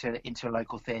back into a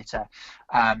local theatre,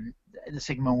 the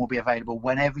Signalman will be available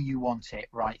whenever you want it,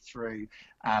 right through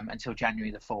until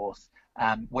January the 4th.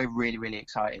 We're really, really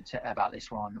excited about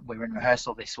this one. We're in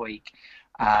rehearsal this week.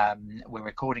 We're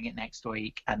recording it next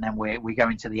week, and then we go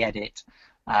into the edit.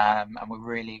 And we're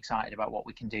really excited about what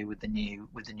we can do with the new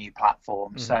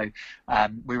platform. So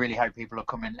we really hope people will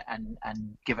come in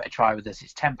and give it a try with us.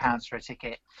 It's £10 for a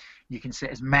ticket. You can sit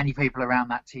as many people around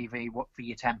that TV for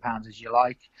your £10 as you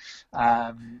like.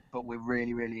 But we're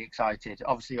really, really excited.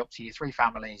 Obviously up to your 3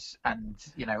 families and,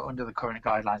 under the current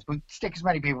guidelines. But stick as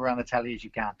many people around the telly as you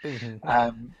can.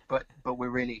 But we're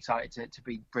really excited to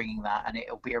be bringing that, and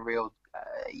it'll be a real...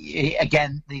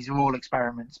 again, these are all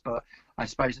experiments, but I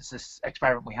suppose it's this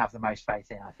experiment we have the most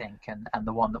faith in, I think, and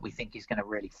the one that we think is going to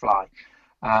really fly.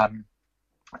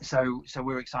 So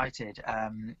we're excited.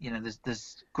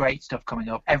 There's great stuff coming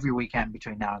up every weekend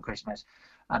between now and Christmas,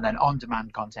 and then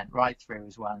on-demand content right through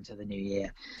as well into the new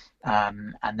year.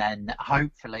 And then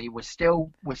hopefully we're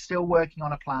still working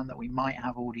on a plan that we might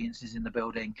have audiences in the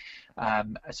building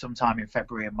sometime in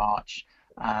February and March.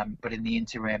 But in the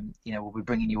interim, we'll be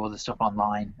bringing you all the stuff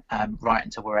online right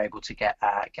until we're able to get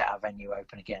our venue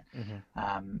open again.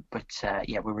 But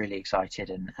we're really excited,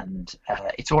 and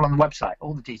it's all on the website.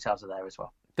 All the details are there as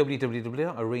well.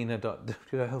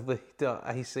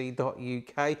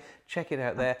 www.arena.wlv.ac.uk. Check it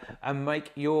out there and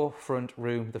make your front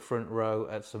room the front row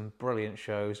at some brilliant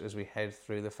shows as we head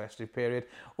through the festive period.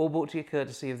 All brought to you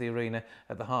courtesy of the Arena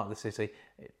at the heart of the city,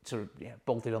 sort of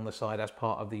bolted on the side as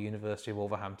part of the University of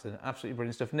Wolverhampton. Absolutely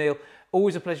brilliant stuff. Neil,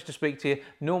 always a pleasure to speak to you.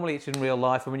 Normally it's in real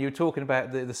life, and when you were talking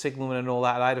about the signalman and all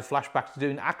that, I had a flashback to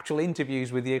doing actual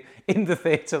interviews with you in the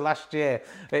theatre last year,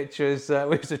 which was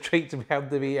a treat to be able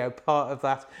to be part of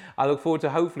that. I look forward to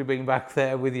hopefully being back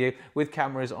there with you with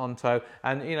cameras on tow,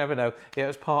 and you never know,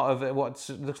 as part of what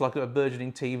looks like a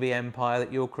burgeoning TV empire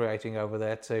that you're creating over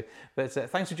there too. But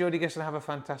thanks for joining us and have a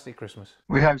fantastic Christmas.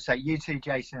 We hope so. You too,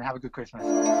 Jason. Have a good Christmas.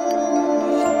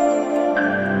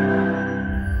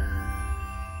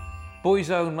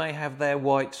 Boyzone may have their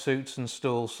white suits and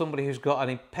stalls. Somebody who's got an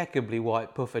impeccably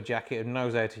white puffer jacket and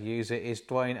knows how to use it is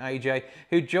Dwayne AJ,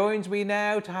 who joins me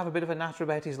now to have a bit of a natter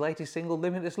about his latest single,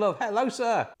 Limitless Love. Hello,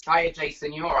 sir. Hiya,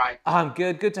 Jason. You all right? I'm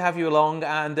good. Good to have you along.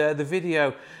 And the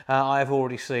video I have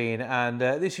already seen. And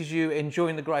this is you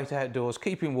enjoying the great outdoors,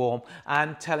 keeping warm,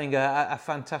 and telling a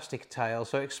fantastic tale.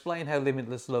 So explain how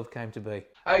Limitless Love came to be.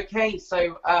 Okay,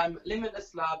 so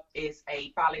Limitless Love is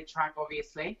a ballad track,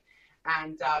 obviously.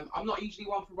 And I'm not usually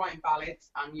one for writing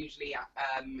ballads. I'm usually, I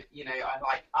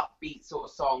like upbeat sort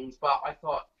of songs. But I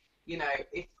thought,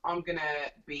 if I'm going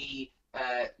to be,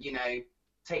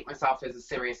 take myself as a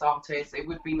serious artist, it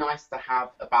would be nice to have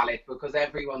a ballad because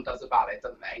everyone does a ballad,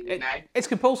 don't they? It's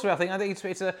compulsory, I think. I think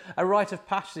it's a rite of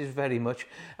passage very much.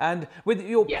 And with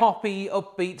your poppy,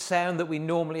 upbeat sound that we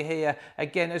normally hear,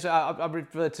 again, as I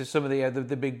referred to some of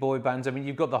the big boy bands, I mean,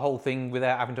 you've got the whole thing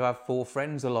without having to have 4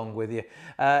 friends along with you.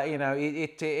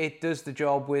 It does the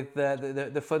job with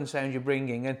the fun sound you're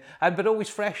bringing, but always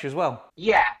fresh as well.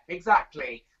 Yeah,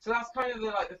 exactly. So that's kind of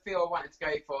the feel I wanted to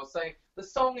go for. So the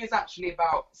song is actually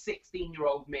about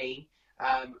 16-year-old me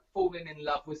falling in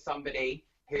love with somebody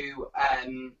who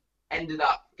ended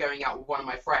up going out with one of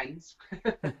my friends,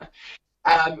 but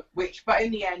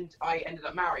in the end I ended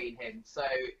up marrying him. So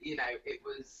it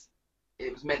was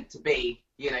meant to be,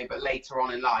 but later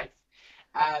on in life.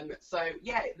 So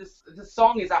yeah, the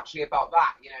song is actually about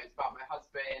that. It's about my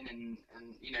husband and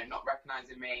not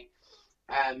recognizing me,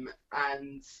 and.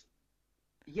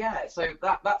 Yeah, so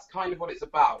that's kind of what it's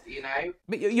about,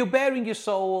 But you're bearing your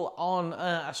soul on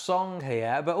a song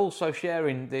here, but also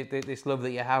sharing this love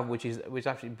that you have, which is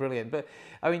absolutely brilliant. But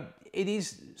I mean, it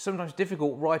is sometimes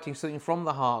difficult writing something from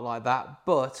the heart like that.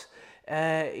 But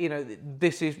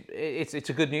it's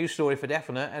a good news story for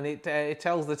definite, and it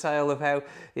tells the tale of how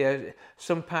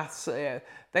some paths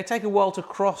they take a while to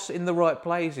cross in the right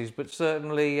places, but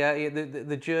certainly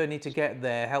the journey to get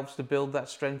there helps to build that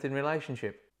strength in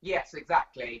relationship. Yes,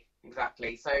 exactly.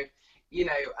 So, I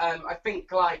think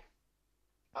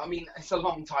it's a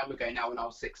long time ago now when I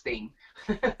was 16.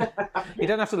 You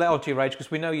don't have to let on to your age because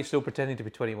we know you're still pretending to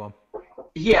be 21.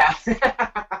 Yeah,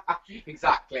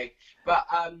 exactly. But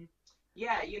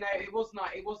it was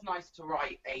nice to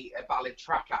write a ballad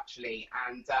track actually,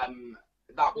 and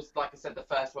that was, like I said, the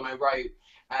first one I wrote.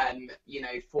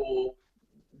 For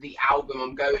the album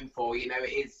I'm going for, it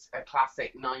is a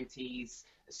classic 90s.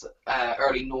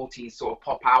 Early noughties sort of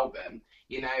pop album,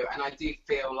 and I do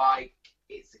feel like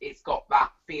it's got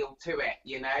that feel to it,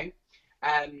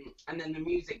 and then the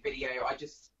music video, at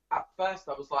first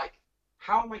I was like,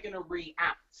 how am I going to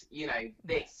react,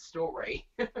 this story?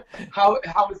 how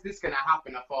is this going to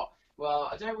happen? I thought, well,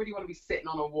 I don't really want to be sitting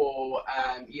on a wall,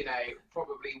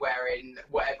 probably wearing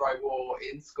whatever I wore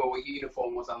in school, a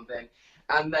uniform or something,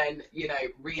 and then,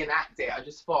 reenact it. I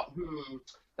just thought,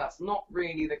 that's not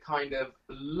really the kind of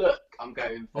look I'm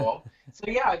going for. So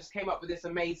yeah, I just came up with this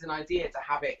amazing idea to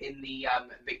have it in the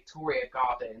Victoria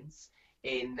Gardens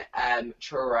in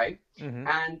Truro,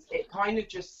 and it kind of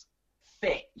just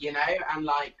fit, and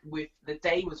with the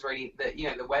day was really,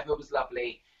 the weather was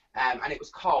lovely, and it was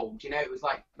cold, it was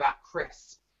like that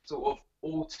crisp sort of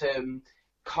autumn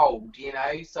cold,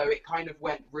 so it kind of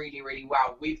went really, really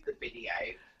well with the video,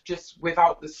 just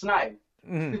without the snow.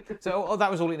 So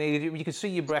that was all it needed. You could see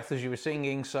your breath as you were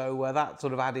singing, so that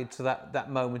sort of added to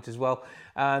that moment as well.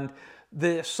 And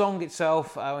the song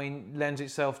itself, lends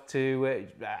itself to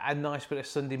a nice bit of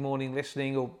Sunday morning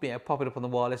listening, or pop it up on the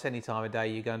wireless any time of day.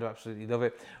 You're going to absolutely love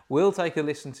it. We'll take a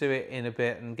listen to it in a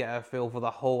bit and get a feel for the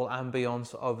whole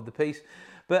ambience of the piece.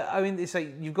 But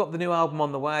you've got the new album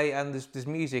on the way, and there's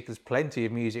music. There's plenty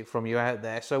of music from you out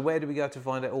there. So where do we go to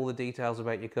find out all the details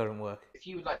about your current work? If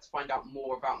you would like to find out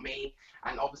more about me,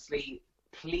 and obviously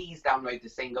please download the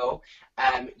single,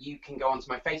 you can go onto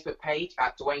my Facebook page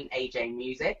at Dwayne AJ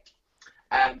Music.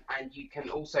 And you can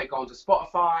also go onto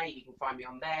Spotify, you can find me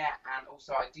on there, and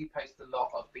also I do post a lot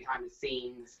of behind the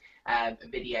scenes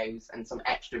videos and some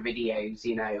extra videos,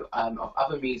 you know, of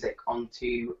other music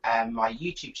onto my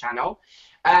YouTube channel.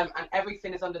 And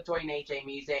everything is under Dwayne AJ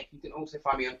Music. You can also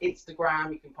find me on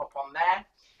Instagram, you can pop on there.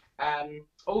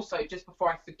 Also, just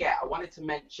before I forget, I wanted to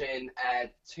mention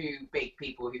two big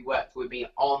people who worked with me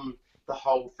on the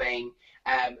whole thing.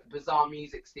 Bizarre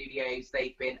Music Studios,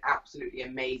 they've been absolutely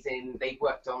amazing. They've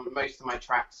worked on most of my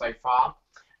tracks so far,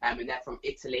 and they're from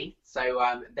Italy,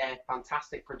 so they're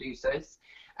fantastic producers.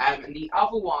 And the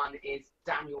other one is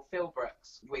Daniel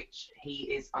Philbrooks, which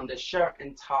he is under Shirt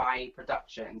and Tie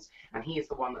Productions, and he is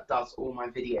the one that does all my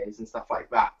videos and stuff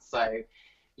like that. So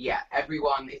yeah,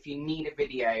 everyone, if you need a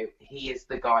video, he is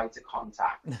the guy to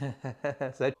contact.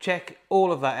 So check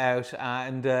all of that out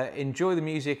and enjoy the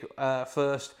music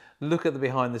first. Look at the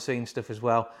behind the scenes stuff as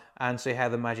well and see how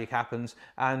the magic happens.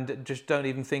 And just don't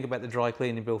even think about the dry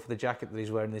cleaning bill for the jacket that he's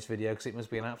wearing in this video, because it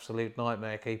must be an absolute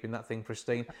nightmare keeping that thing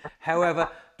pristine. However,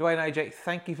 Dwayne AJ,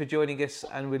 thank you for joining us,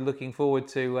 and we're looking forward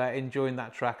to enjoying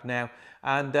that track now.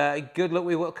 And good luck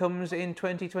with what comes in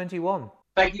 2021.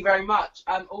 Thank you very much.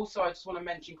 Also, I just want to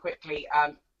mention quickly,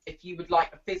 if you would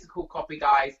like a physical copy,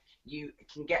 guys, you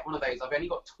can get one of those. I've only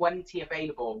got 20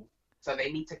 available, so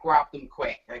they need to grab them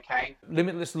quick, okay?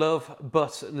 Limitless love,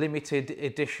 but limited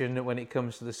edition when it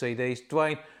comes to the CDs.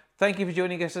 Dwayne, thank you for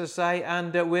joining us, as I say,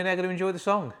 and we're now going to enjoy the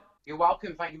song. You're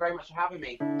welcome. Thank you very much for having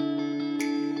me.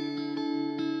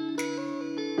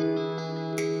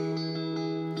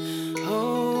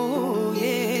 Oh,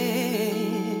 yeah.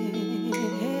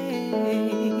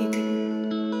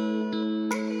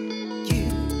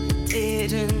 You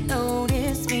didn't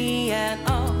notice me at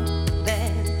all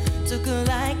then. Took a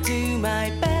like to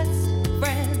my best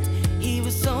friend. He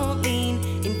was so lean,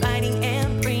 inviting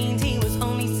and preened. He was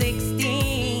only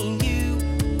 16. You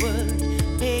would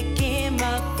pick him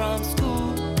up from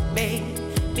school, made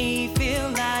me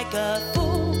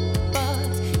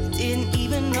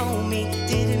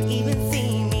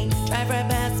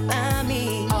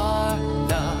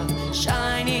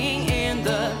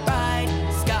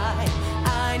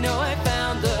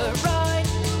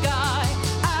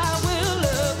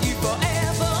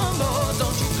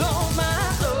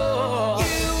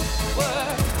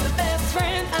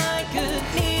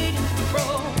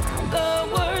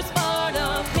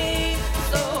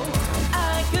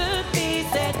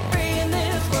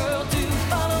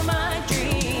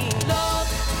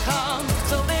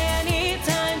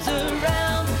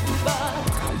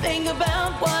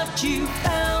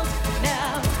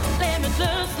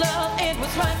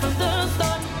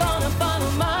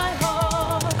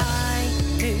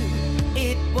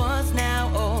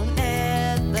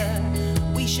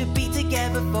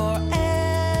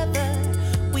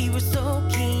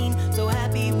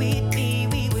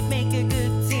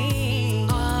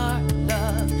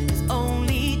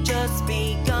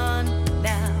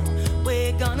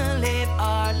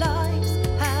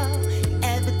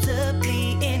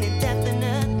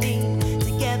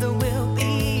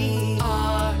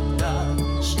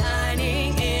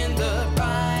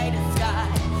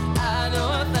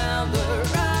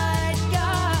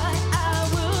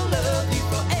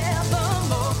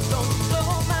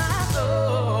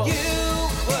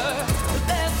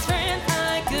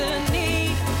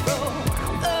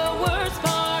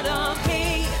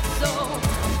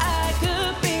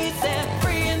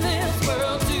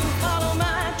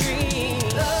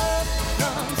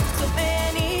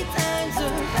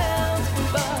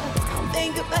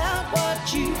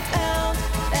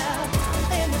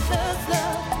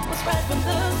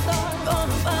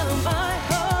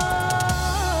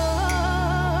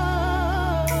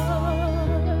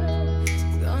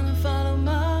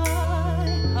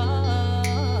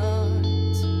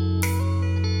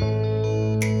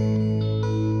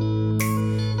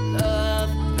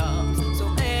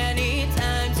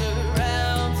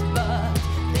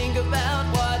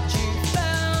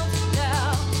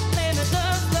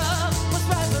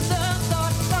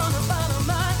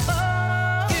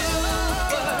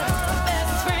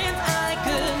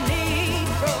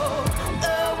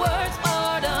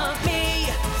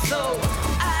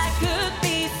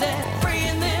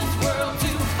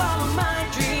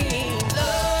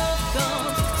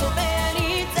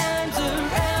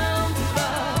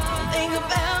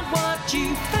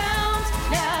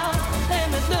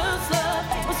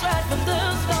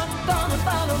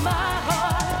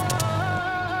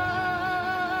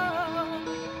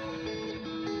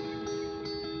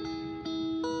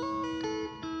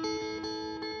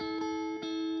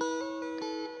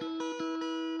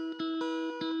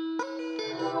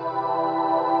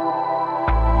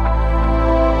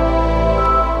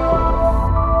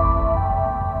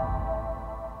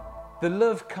The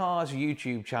Love Cars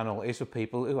YouTube channel is for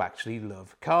people who actually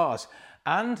love cars.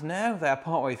 And now they're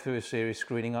partway through a series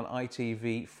screening on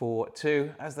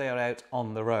ITV4 as they are out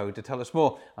on the road. To tell us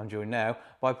more, I'm joined now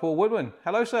by Paul Woodman.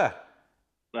 Hello, sir.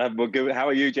 Well, good. How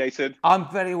are you, Jason? I'm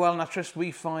very well, and I trust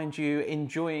we find you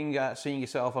enjoying seeing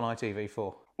yourself on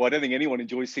ITV4. Well, I don't think anyone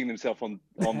enjoys seeing themselves on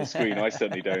the screen. I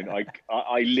certainly don't.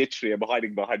 I literally am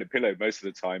hiding behind a pillow most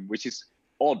of the time, which is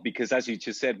odd because, as you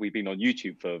just said, we've been on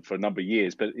YouTube for a number of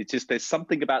years. But it's just there's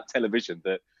something about television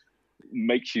that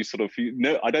makes you sort of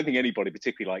I don't think anybody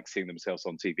particularly likes seeing themselves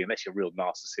on TV unless you're a real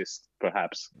narcissist,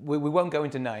 perhaps. We won't go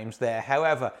into names there.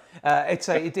 However,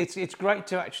 it's great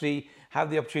to actually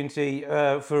have the opportunity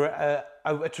for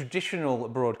a traditional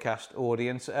broadcast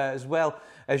audience as well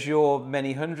as your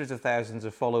many hundreds of thousands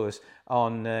of followers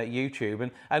on YouTube.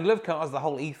 And Love Cars, the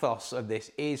whole ethos of this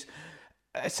is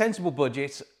a sensible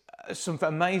budget, some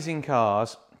amazing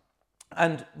cars,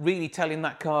 and really telling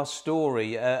that car's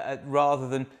story rather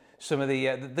than some of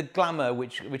the glamour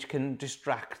which can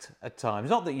distract at times.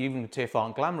 Not that you and Tiff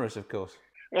aren't glamorous, of course.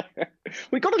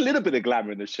 We got a little bit of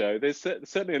glamour in the show. There's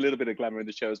certainly a little bit of glamour in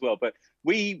the show as well. But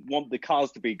we want the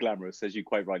cars to be glamorous, as you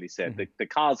quite rightly said. Mm-hmm. The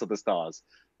cars are the stars,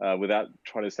 without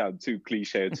trying to sound too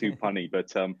cliche or too punny.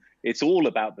 But it's all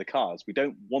about the cars. We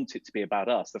don't want it to be about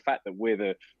us. The fact that we're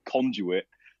the conduit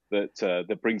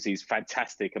that brings these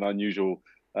fantastic and unusual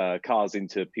cars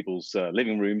into people's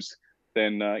living rooms,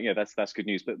 then that's good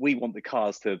news. But we want the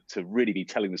cars to really be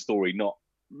telling the story, not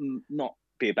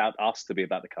be about us, to be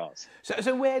about the cars.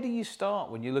 So where do you start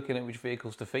when you're looking at which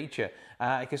vehicles to feature?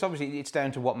 Because obviously it's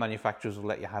down to what manufacturers will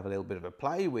let you have a little bit of a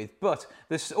play with, but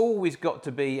there's always got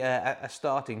to be a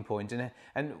starting point.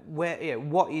 And where,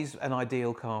 what is an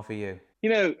ideal car for you?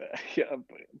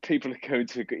 People are going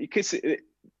to, because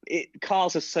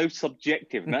cars are so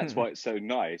subjective, and that's why it's so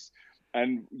nice.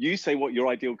 And you say what your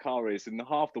ideal car is, and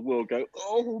half the world go,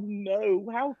 oh no,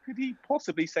 how could he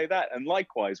possibly say that? And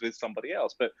likewise with somebody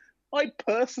else. But I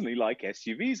personally like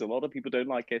SUVs. A lot of people don't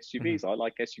like SUVs. Mm-hmm. I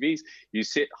like SUVs. You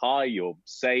sit high, you're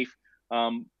safe.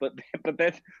 But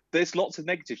then there's lots of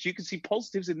negatives. You can see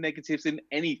positives and negatives in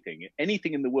anything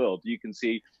in the world. You can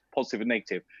see positive and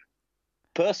negative.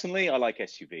 Personally, I like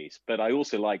SUVs, but I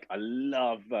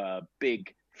love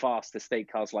big, fast estate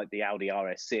cars like the Audi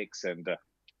RS6 and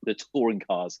the touring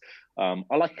cars.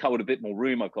 I like a car with a bit more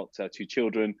room. I've got 2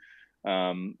 children,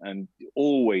 and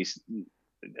always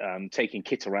taking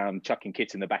Kit around, chucking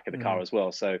Kit in the back of the car as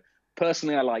well. So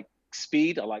personally, I like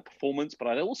speed, I like performance, but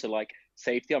I also like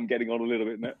safety. I'm getting on a little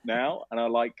bit now, and I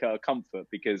like comfort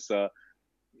because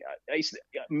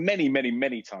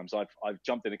many times I've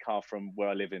jumped in a car from where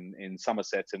I live in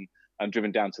Somerset and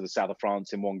driven down to the south of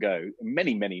France in one go.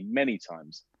 Many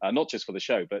times, not just for the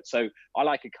show, but so I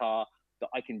like a car that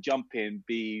I can jump in,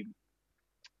 do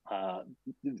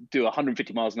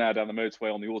 150 miles an hour down the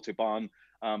motorway on the Autobahn,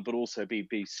 but also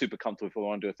be super comfortable if I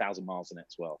want to do 1,000 miles in it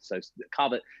as well. So it's a car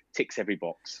that ticks every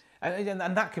box. And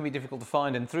that can be difficult to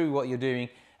find, and through what you're doing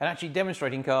and actually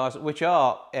demonstrating cars which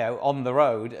are on the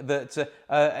road that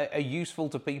are useful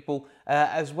to people,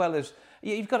 as well as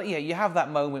you have that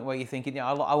moment where you're thinking,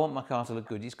 I want my car to look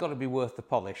good. It's got to be worth the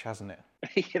polish, hasn't it?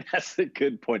 Yeah, that's a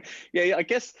good point. Yeah, I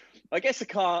guess a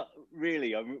car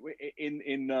really.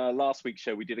 In last week's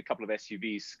show, we did a couple of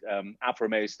SUVs, Alfa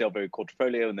Romeo Stelvio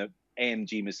Quadrifoglio and the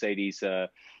AMG Mercedes. I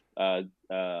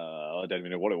don't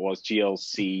even know what it was,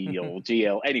 GLC or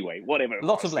GL. Anyway, whatever.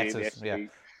 Lots of letters. Yeah,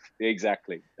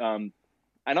 exactly. And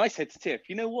I said to Tiff,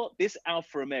 you know what? This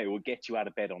Alfa Romeo will get you out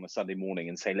of bed on a Sunday morning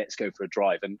and say, let's go for a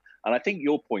drive. And I think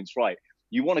your point's right.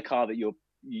 You want a car that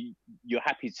you're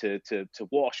happy to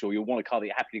wash, or you want a car that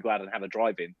you're happy to go out and have a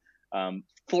drive in.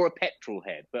 For a petrol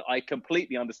head, but I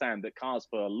completely understand that cars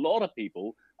for a lot of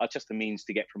people are just a means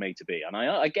to get from A to B, and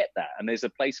I get that, and there's a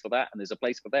place for that, and there's a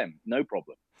place for them, no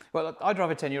problem. Well, I drive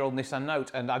a 10-year-old Nissan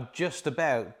Note, and I've just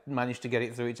about managed to get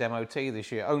it through its MOT this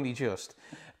year, only just,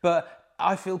 but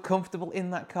I feel comfortable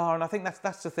in that car, and I think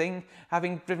that's the thing.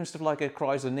 Having driven stuff like a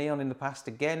Chrysler Neon in the past,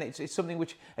 again, it's something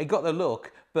which it got the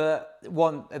look, but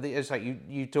it's like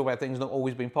you talk about things not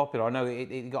always being popular. I know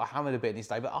it got hammered a bit in its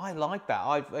day, but I like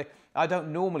that. I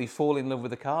don't normally fall in love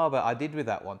with a car, but I did with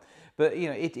that one. But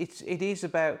it is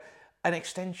about an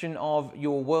extension of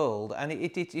your world, and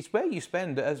it's where you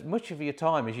spend as much of your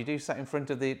time as you do sat in front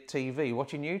of the TV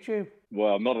watching YouTube.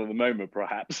 Well, not at the moment,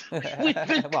 perhaps, with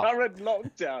the current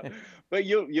lockdown. But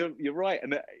you're right,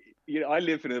 and I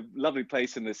live in a lovely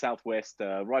place in the southwest,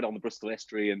 right on the Bristol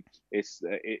Estuary, and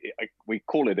we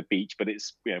call it a beach, but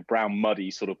it's brown,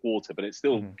 muddy sort of water, but it's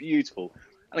still beautiful.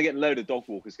 And I get a load of dog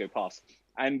walkers go past,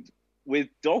 and with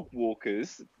dog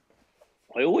walkers,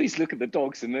 I always look at the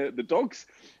dogs, and the dogs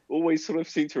always sort of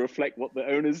seem to reflect what the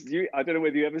owners do. I don't know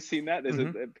whether you've ever seen that.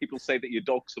 There's people say that your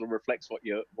dog sort of reflects what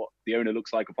the owner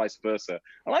looks like, or vice versa.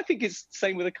 And I think it's the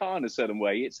same with a car in a certain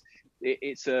way.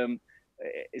 It's an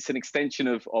extension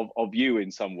of you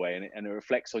in some way, and it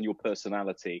reflects on your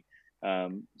personality.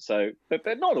 But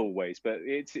not always. But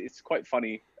it's quite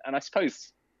funny, and I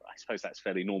suppose that's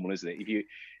fairly normal, isn't it?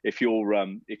 If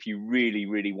you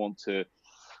really want to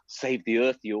save the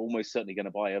earth, you're almost certainly going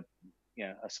to buy a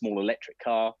small electric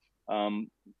car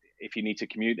if you need to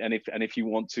commute, and if you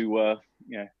want to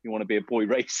you want to be a boy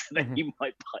racer, then you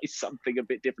might buy something a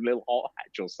bit different, a little hot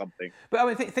hatch or something. But I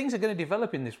mean, things are going to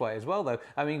develop in this way as well, though.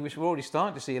 I mean, we're already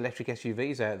starting to see electric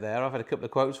SUVs out there. I've had a couple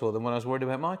of quotes for them when I was worried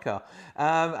about my car,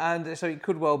 and so it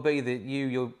could well be that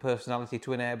your personality,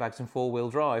 twin airbags and four-wheel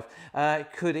drive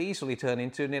could easily turn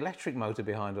into an electric motor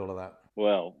behind all of that.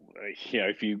 Well,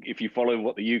 if you follow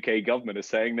what the UK government is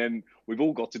saying, then we've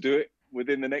all got to do it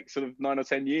within the next sort of 9 or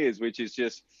 10 years, which is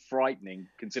just frightening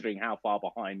considering how far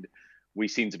behind we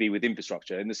seem to be with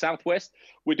infrastructure. In the southwest,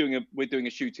 we're doing a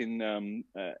shoot in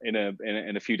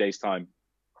a few days' time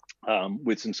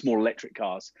with some small electric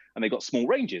cars, and they've got small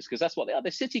ranges because that's what they are.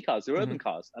 They're city cars, they're urban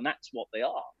cars, and that's what they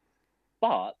are.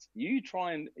 But you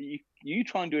try and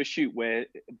do a shoot where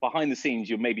behind the scenes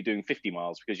you're maybe doing 50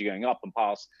 miles because you're going up and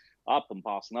past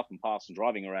and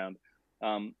driving around,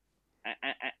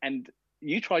 and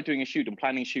you try doing a shoot and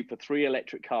planning a shoot for 3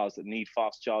 electric cars that need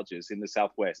fast chargers in the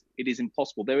southwest. It is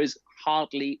impossible. There is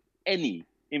hardly any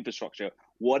infrastructure.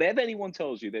 Whatever anyone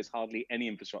tells you, there's hardly any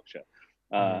infrastructure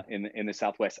in the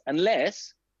southwest,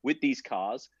 unless with these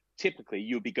cars, typically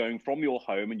you'll be going from your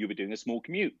home and you'll be doing a small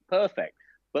commute. Perfect.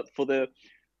 But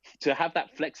to have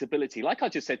that flexibility, like I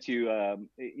just said to you,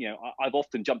 I've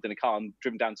often jumped in a car and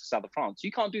driven down to south of France.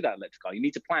 You can't do that electric car. You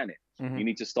need to plan it. You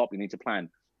need to stop. You need to plan.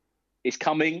 It's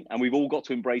coming, and we've all got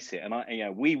to embrace it. And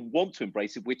we want to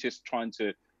embrace it. We're just trying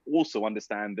to also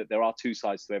understand that there are 2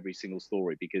 sides to every single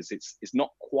story, because it's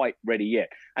not quite ready yet.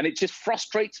 And it just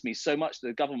frustrates me so much that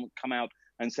the government come out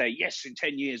and say, yes, in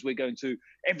 10 years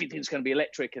everything's going to be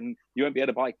electric, and you won't be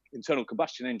able to buy internal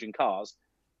combustion engine cars.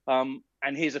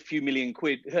 And here's a few million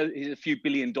quid, here's a few $1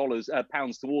 billion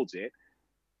pounds towards it.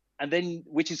 And then,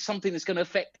 which is something that's going to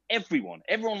affect everyone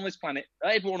on this planet,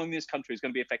 everyone in this country is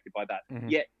going to be affected by that.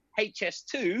 Yet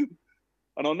HS2,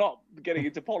 and I'm not getting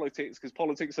into politics because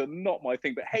politics are not my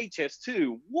thing, but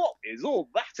HS2, what is all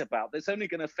that about? That's only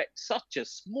going to affect such a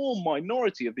small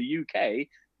minority of the UK.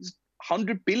 It's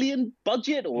 100 billion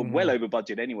budget, or well over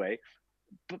budget anyway.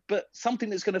 But something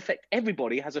that's going to affect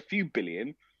everybody has a few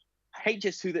billion.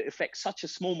 HS2 that affects such a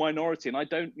small minority, and I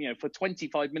don't, for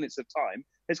 25 minutes of time,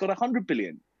 has got 100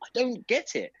 billion. I don't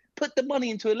get it. Put the money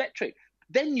into electric.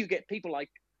 Then you get people like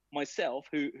myself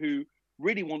who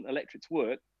really want electric to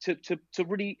work to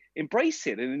really embrace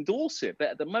it and endorse it. But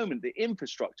at the moment, the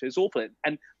infrastructure is awful.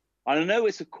 And I know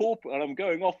it's a corporate, and I'm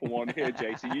going off on one here,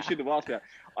 Jason, you should have asked me that.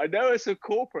 I know it's a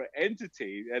corporate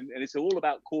entity, and it's all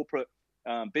about corporate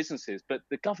businesses, but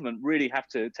the government really have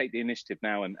to take the initiative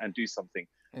now and do something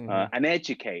and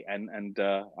educate. And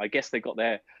I guess they got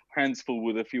their hands full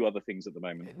with a few other things at the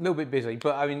moment. A little bit busy,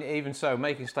 but I mean, even so,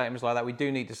 making statements like that, we do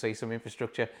need to see some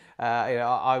infrastructure.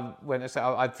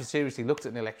 I've seriously looked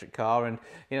at an electric car, and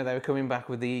they were coming back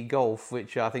with the Golf,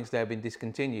 which I think's now been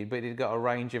discontinued, but it got a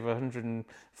range of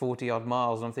 140 odd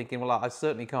miles, and I'm thinking, well, I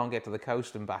certainly can't get to the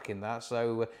coast and back in that,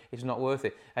 so it's not worth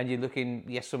it. And you're looking,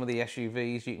 yes, some of the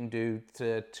SUVs you can do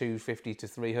to 250 to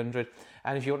 300,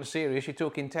 and if you want a serious, you're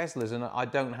talking Teslas, and I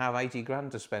don't have 80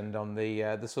 grand to spend on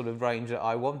the sort of range that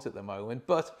I want at the moment.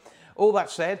 But all that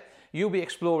said, you'll be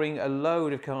exploring a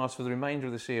load of cars for the remainder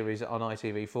of the series on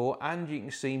ITV4, and you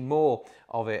can see more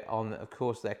of it on, of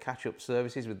course, their catch-up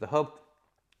services with the Hub.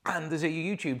 And there's a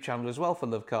YouTube channel as well for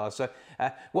Love Cars. So,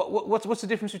 what's the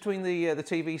difference between the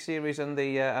TV series and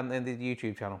the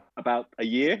YouTube channel? About a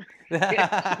year.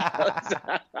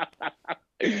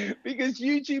 Because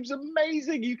YouTube's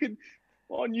amazing. You can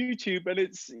on YouTube, and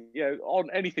it's on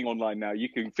anything online now. You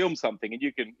can film something, and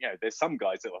you can there's some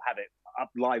guys that will have it up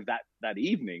live that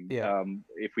evening. Yeah.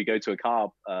 If we go to a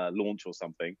car launch or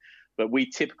something, but we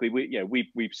typically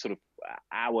we sort of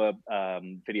our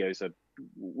videos are.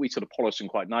 We sort of polish them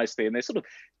quite nicely, and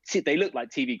they look like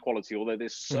TV quality, although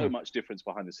there's so much difference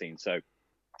behind the scenes. So,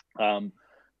 and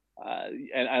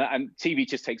TV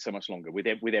just takes so much longer with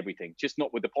everything. Just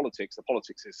not with the politics. The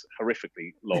politics is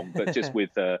horrifically long, but just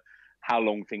with how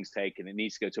long things take, and it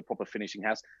needs to go to a proper finishing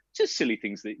house. Just silly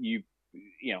things that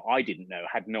I didn't know,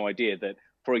 had no idea that.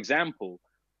 For example,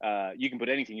 you can put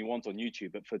anything you want on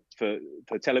YouTube, but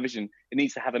for television, it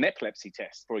needs to have an epilepsy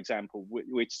test, for example.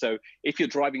 Which so if you're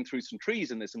driving through some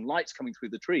trees and there's some lights coming through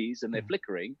the trees and they're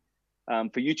flickering,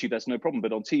 for YouTube that's no problem.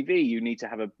 But on TV, you need to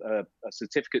have a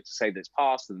certificate to say that it's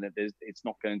passed and that it's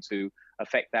not going to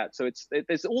affect that. So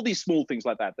there's all these small things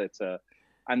like that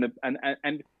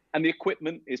and the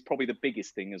equipment is probably the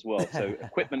biggest thing as well. So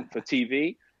equipment for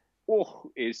TV.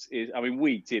 I mean,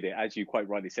 we did it, as you quite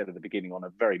rightly said at the beginning, on a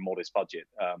very modest budget.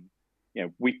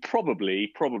 We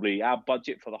probably our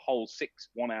budget for the whole 6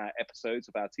 one-hour episodes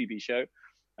of our TV show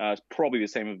is probably the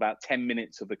same as about 10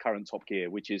 minutes of the current Top Gear,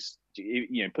 which is,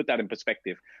 put that in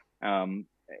perspective, and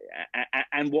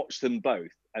watch them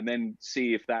both, and then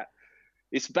see if that.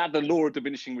 It's about the law of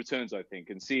diminishing returns, I think,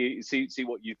 and see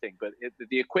what you think. But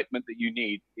the equipment that you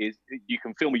need is you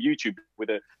can film a YouTube with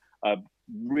a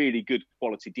really good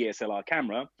quality DSLR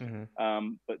camera,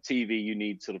 but TV you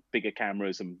need sort of bigger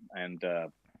cameras and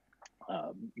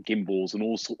gimbals and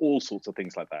all sorts of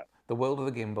things like that. The world of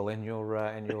the gimbal in your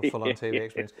full-on TV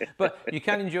experience. But you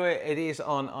can enjoy it. It is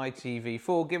on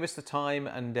ITV4. Give us the time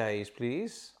and days,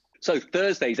 please. So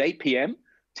Thursdays 8 p.m.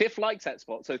 Tiff likes that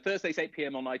spot. So Thursdays 8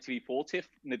 p.m. on ITV4. Tiff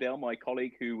Nadell, my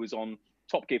colleague, who was on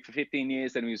Top Gear for 15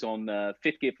 years, then he was on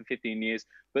Fifth Gear for 15 years.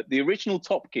 But the original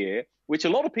Top Gear, which a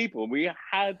lot of people, we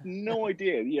had no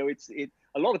idea.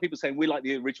 A lot of people saying we like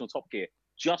the original Top Gear,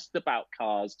 just about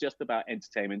cars, just about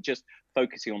entertainment, just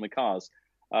focusing on the cars.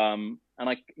 And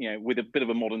with a bit of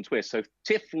a modern twist. So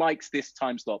Tiff likes this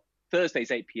time slot,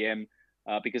 Thursdays 8 p.m.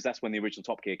 Because that's when the original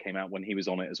Top Gear came out, when he was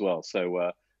on it as well.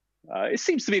 So it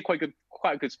seems to be quite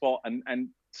a good spot and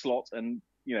slot, and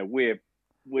we're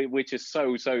just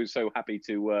so happy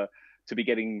to be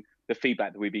getting the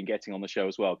feedback that we've been getting on the show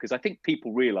as well, because I think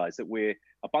people realise that we're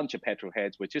a bunch of petrol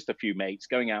heads, we're just a few mates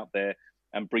going out there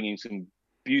and bringing some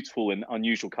beautiful and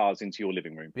unusual cars into your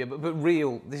living room. Yeah, but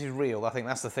real. This is real. I think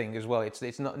that's the thing as well.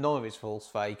 It's not, none of it's false,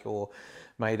 fake, or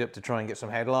made up to try and get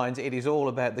some headlines. It is all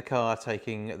about the car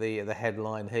taking the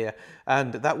headline here,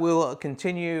 and that will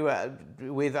continue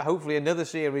with hopefully another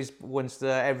series once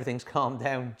everything's calmed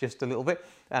down just a little bit,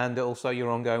 and also your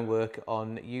ongoing work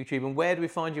on YouTube. And where do we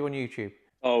find you on YouTube?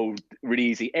 Oh, really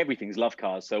easy. Everything's Love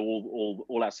Cars. So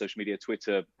all our social media,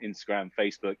 Twitter, Instagram,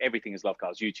 Facebook, everything is Love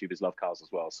Cars. YouTube is Love Cars as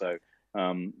well. So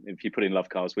if you put in Love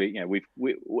Cars, we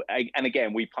and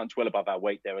again, we punch well above our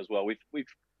weight there as well. We've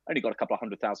only got a couple of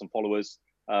 100,000 followers,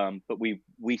 but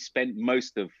we spent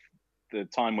most of the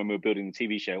time when we were building the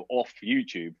TV show off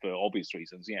YouTube for obvious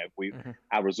reasons.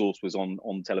 Our resource was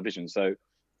on television. So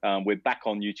we're back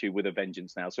on YouTube with a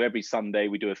vengeance now. So every Sunday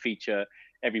we do a feature.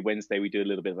 Every Wednesday we do a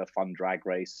little bit of a fun drag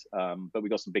race. But we've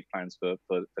got some big plans for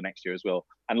next year as well.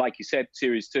 And like you said,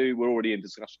 Series 2, we're already in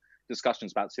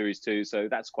discussions about Series 2. So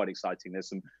that's quite exciting. There's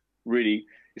some really,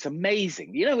 it's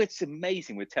amazing. It's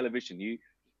amazing with television.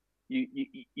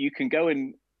 You can go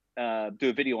and do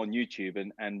a video on YouTube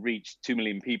and reach 2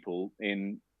 million people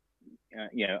in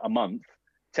a month.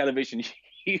 Television,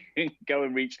 you can go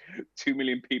and reach 2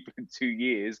 million people in 2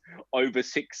 years over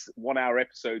 6 one-hour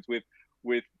episodes with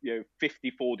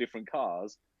 54 different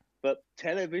cars. But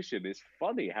television is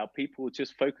funny how people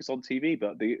just focus on TV,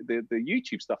 but the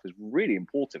YouTube stuff is really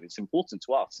important. It's important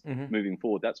to us moving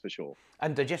forward, that's for sure.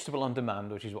 And digestible on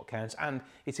demand, which is what counts. And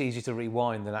it's easier to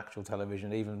rewind than actual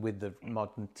television, even with the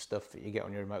modern stuff that you get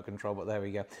on your remote control. But there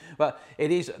we go. But it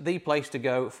is the place to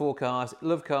go for cars,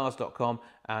 lovecars.com,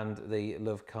 and the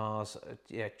Love Cars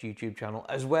YouTube channel,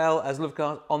 as well as Love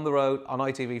Cars on the road on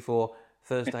ITV4.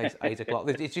 Thursdays, 8 o'clock.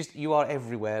 It's just, you are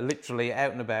everywhere, literally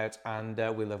out and about, and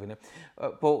we're loving it.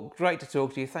 Paul, great to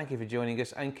talk to you. Thank you for joining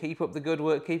us, and keep up the good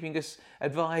work, keeping us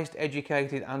advised,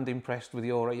 educated, and impressed with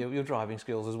your driving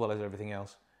skills as well as everything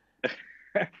else.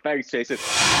 Thanks, Jason.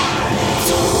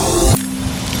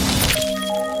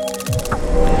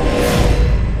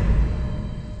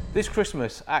 This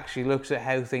Christmas actually looks at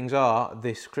how things are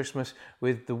this Christmas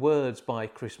with the words by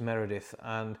Chris Meredith,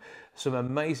 and some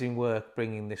amazing work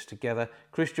bringing this together.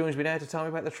 Chris joins me now to tell me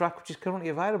about the track which is currently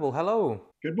available. Hello.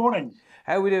 Good morning.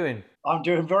 How are we doing? I'm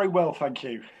doing very well, thank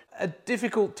you. A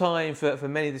difficult time for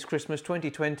many this Christmas.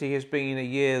 2020 has been a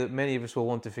year that many of us will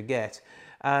want to forget,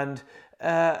 and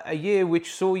a year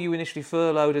which saw you initially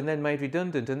furloughed and then made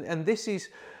redundant. And this is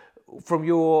from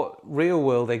your real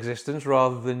world existence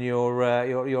rather than your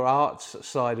arts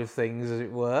side of things, as it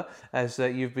were, as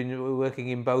you've been working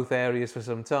in both areas for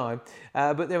some time.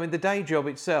 But then the day job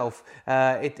itself,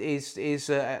 it is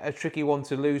a tricky one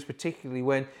to lose, particularly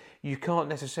when you can't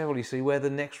necessarily see where the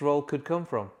next role could come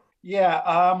from.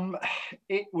 Yeah,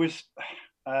 it was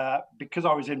because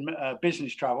I was in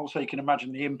business travel, so you can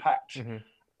imagine the impact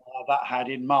that had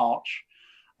in March.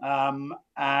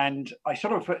 And I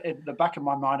sort of, in the back of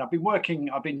my mind, I've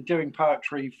been doing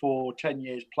poetry for 10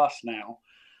 years plus now,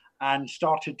 and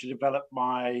started to develop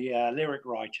my lyric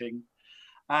writing.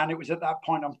 And it was at that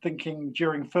point I'm thinking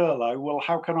during furlough, well,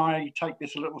 how can I take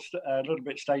this a little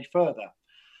bit stage further?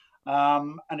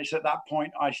 And it's at that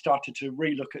point I started to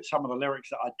relook at some of the lyrics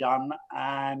that I'd done,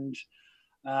 and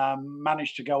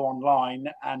managed to go online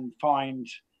and find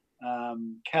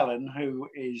Kellen, who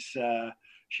is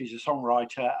she's a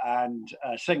songwriter and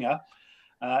a singer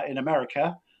in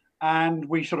America, and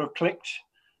we sort of clicked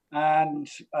and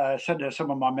sent her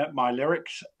some of my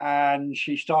lyrics, and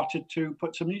she started to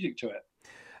put some music to it.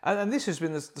 And this has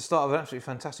been the start of an absolutely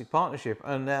fantastic partnership,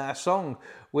 and a song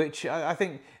which I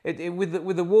think, with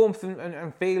the warmth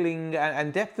and feeling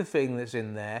and depth of feeling that's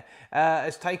in there,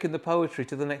 has taken the poetry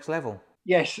to the next level.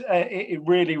 Yes, it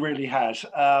really, really has.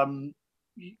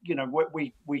 You know,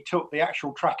 we took the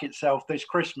actual track itself this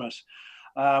Christmas.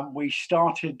 We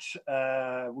started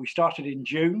in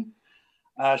June.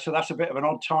 So that's a bit of an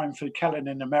odd time for Kellen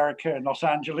in America and Los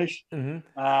Angeles.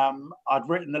 I'd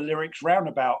written the lyrics round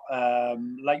about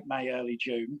late May, early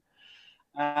June.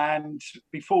 And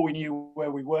before we knew where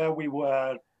we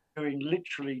were doing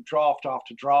literally draft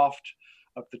after draft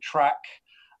of the track.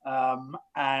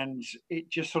 And it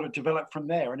just sort of developed from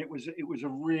there. And it was a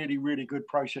really, really good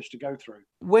process to go through.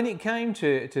 When it came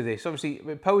to this, obviously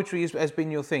poetry has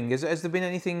been your thing. Has there been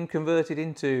anything converted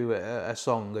into a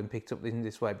song and picked up in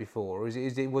this way before, or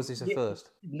was this a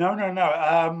first? No.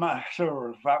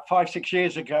 So about 5-6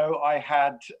 years ago, I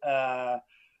had a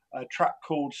track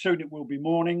called "Soon It Will Be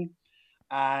Morning,"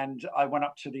 and I went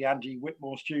up to the Andy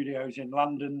Whitmore Studios in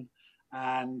London.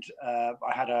 And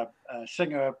I had a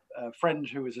friend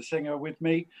who was a singer with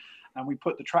me, and we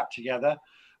put the track together.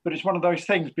 But it's one of those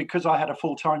things, because I had a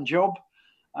full-time job,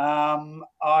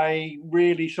 I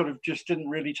really sort of just didn't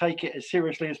really take it as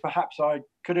seriously as perhaps I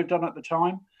could have done at the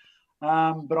time.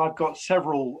 But I've got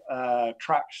several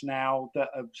tracks now that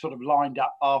are sort of lined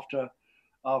up after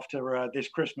this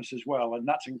Christmas as well, and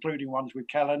that's including ones with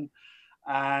Kellen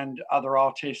and other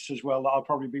artists as well that I'll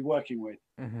probably be working with.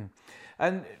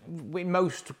 And in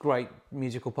most great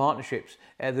musical partnerships,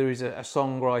 there is a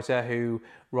songwriter who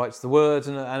writes the words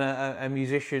and a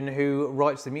musician who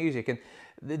writes the music. And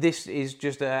this is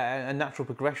just a natural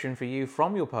progression for you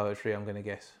from your poetry, I'm going to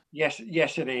guess. Yes,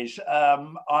 it is.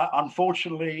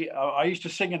 Unfortunately, I used to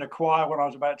sing in a choir when I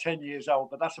was about 10 years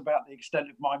old, but that's about the extent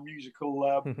of my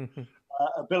musical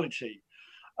ability.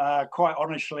 Quite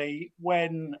honestly,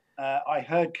 when I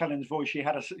heard Kellen's voice, she's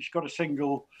got a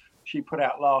single she put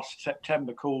out last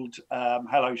September called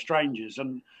Hello Strangers.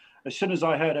 And as soon as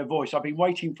I heard her voice, I've been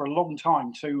waiting for a long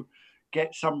time to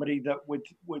get somebody that would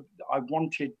I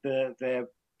wanted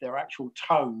their actual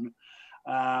tone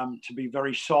to be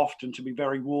very soft and to be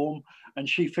very warm. And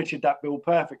she fitted that bill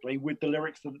perfectly with the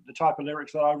lyrics, the type of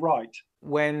lyrics that I write.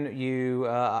 When you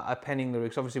are penning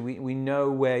lyrics, obviously we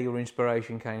know where your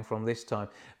inspiration came from this time,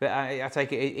 but I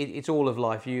take it's all of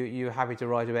life. You're happy to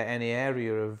write about any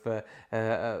area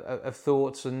of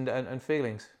thoughts and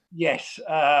feelings. Yes,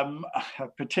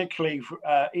 particularly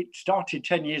it started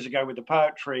 10 years ago with the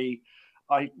poetry.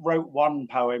 I wrote one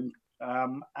poem,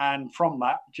 and from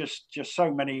that, just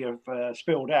so many have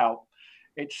spilled out.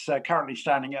 It's currently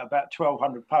standing at about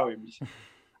 1,200 poems,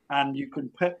 and you can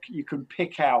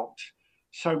pick out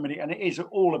so many, and it is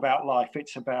all about life.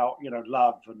 It's about,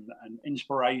 love and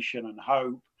inspiration and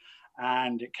hope,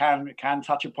 and it can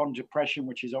touch upon depression,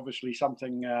 which is obviously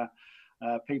something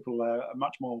people are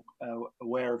much more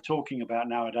aware of talking about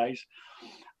nowadays.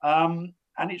 And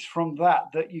it's from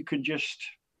that you can just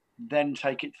then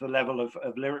take it to the level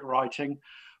of lyric writing.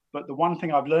 But the one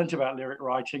thing I've learned about lyric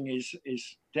writing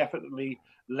is definitely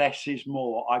less is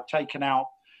more. I've taken out,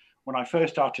 when I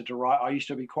first started to write, I used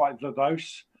to be quite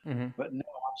verbose, but now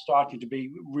I'm starting to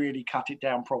be really cut it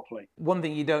down properly. One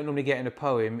thing you don't normally get in a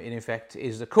poem, in effect,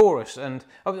 is the chorus. And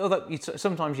although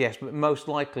sometimes yes, but most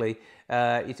likely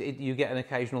you get an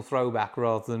occasional throwback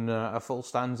rather than a full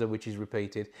stanza which is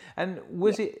repeated. And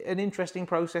was it an interesting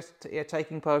process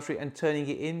taking poetry and turning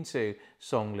it into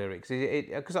song lyrics?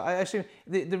 Because I assume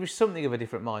there is something of a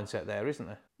different mindset there, isn't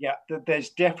there? Yeah, there's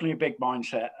definitely a big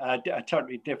mindset, a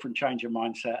totally different change of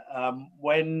mindset.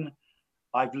 When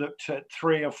I've looked at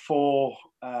 3 or 4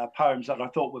 poems that I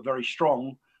thought were very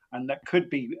strong and that could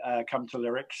be come to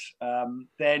lyrics,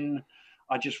 then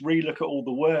I just relook at all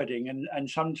the wording, and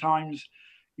sometimes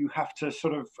you have to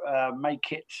sort of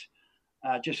make it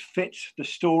just fit the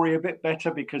story a bit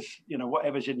better, because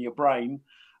whatever's in your brain,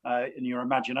 in your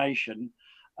imagination,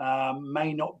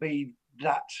 may not be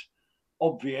that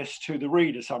obvious to the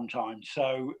reader sometimes.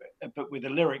 So, but with a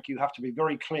lyric, you have to be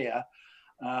very clear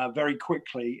very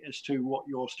quickly as to what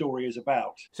your story is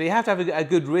about. So you have to have a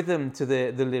good rhythm to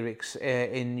the lyrics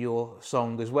in your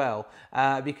song as well,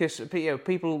 because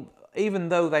people, even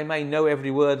though they may know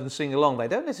every word and sing along, they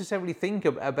don't necessarily think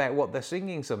about what they're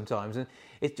singing sometimes, and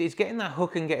it's getting that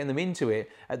hook and getting them into it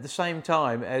at the same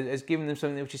time as giving them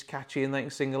something which is catchy and they can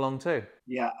sing along too.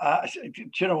 Yeah, do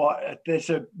you know what? There's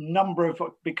a number of,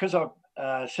 because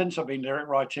since I've been lyric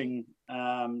writing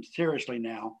seriously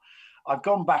now, I've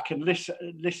gone back and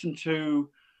listened to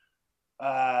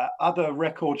other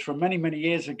records from many, many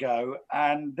years ago.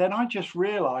 And then I just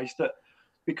realized that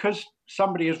because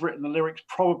somebody has written the lyrics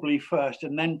probably first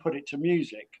and then put it to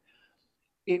music,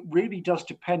 it really does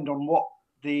depend on what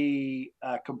the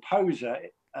composer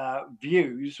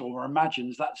views or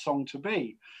imagines that song to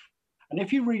be. And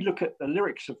if you really look at the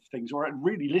lyrics of things or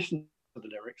really listen to the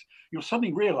lyrics, you'll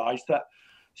suddenly realize that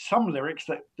some lyrics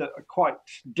that are quite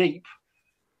deep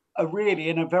are really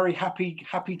in a very happy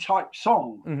type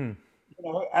song. Mm-hmm. You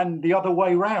know, and the other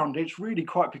way round, it's really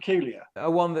quite peculiar.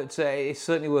 One that is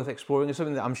certainly worth exploring, and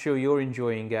something that I'm sure you're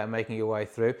enjoying making your way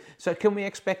through. So can we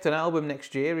expect an album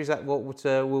next year? Is that what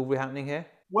will be happening here?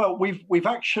 Well, we've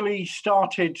actually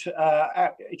started,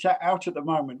 it's out at the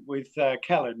moment with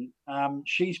Kellen.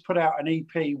 She's put out an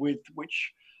EP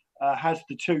which has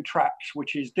the 2 tracks,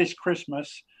 which is This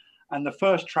Christmas, and the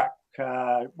first track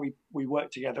we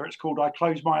worked together. It's called I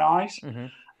Close My Eyes. Mm-hmm.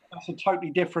 That's a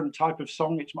totally different type of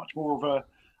song. It's much more of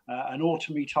an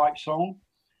autumny type song.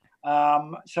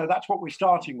 So that's what we're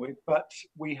starting with. But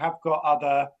we have got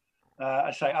other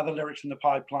lyrics in the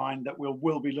pipeline that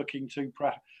we'll be looking to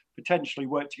potentially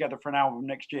work together for an album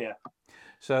next year.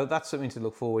 So that's something to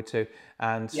look forward to,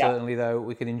 and certainly though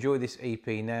we can enjoy this EP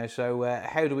now. So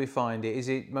how do we find it? Is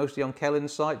it mostly on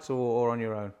Kellen's sites or on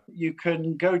your own? You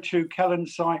can go to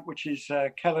Kellen's site, which is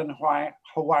Kellen Huang,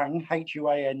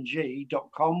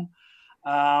 HUANG.com.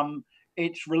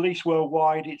 It's released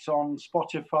worldwide. It's on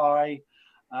Spotify.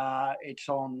 It's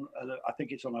on, I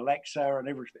think it's on Alexa and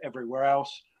everywhere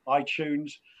else,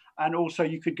 iTunes. And also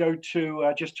you could go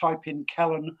to just type in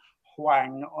Kellen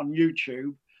Huang on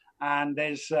YouTube, and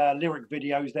there's lyric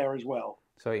videos there as well.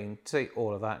 So you can see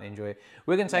all of that and enjoy it.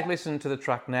 We're going to take a listen to the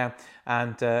track now.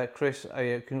 And Chris,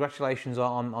 congratulations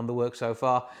on the work so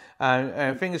far.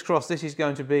 Fingers crossed this is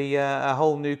going to be a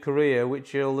whole new career,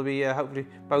 which will be hopefully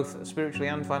both spiritually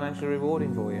and financially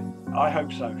rewarding for you. I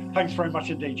hope so. Thanks very much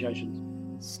indeed,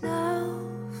 Jason.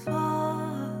 Snow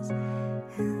falls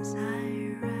as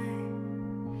I write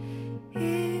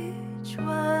each word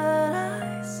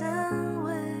I send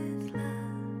with love.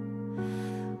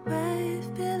 We've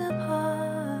been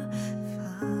apart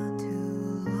for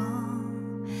too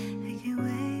long. I can't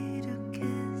wait to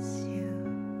kiss you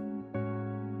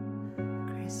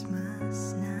Christmas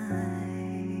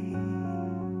night.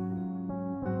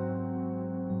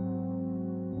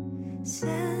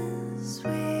 Since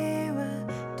we were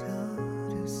told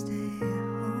to stay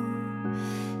home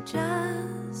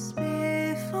just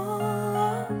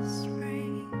before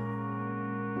spring,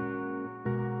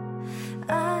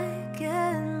 I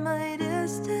get my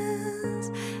distance.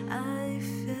 I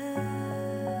feel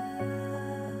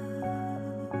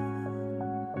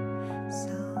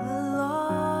so alone.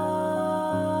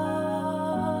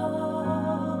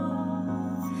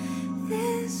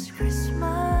 This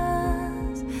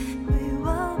Christmas we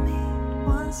will meet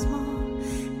once more.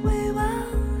 We will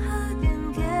hug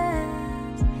and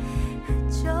kiss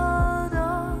at your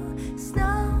door.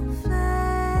 Snowflakes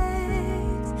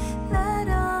light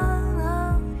on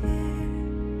out here.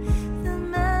 The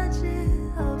magic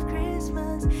of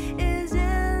Christmas is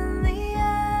in the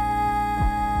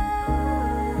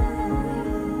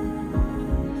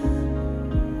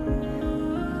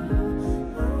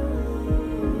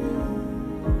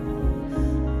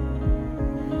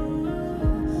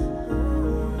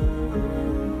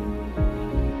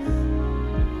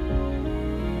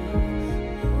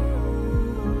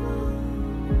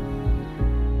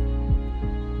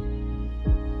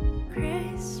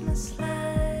Christmas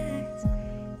lights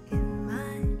in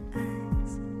my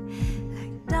eyes,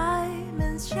 like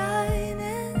diamonds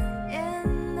shining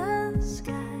in the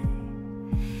sky.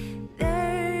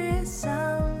 There is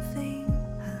something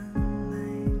on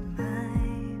my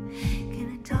mind. Can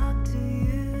I talk to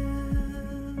you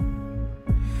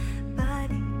by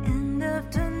the end of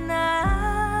tonight?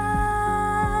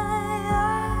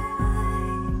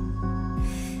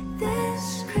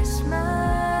 This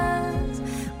Christmas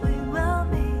we will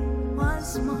meet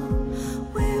once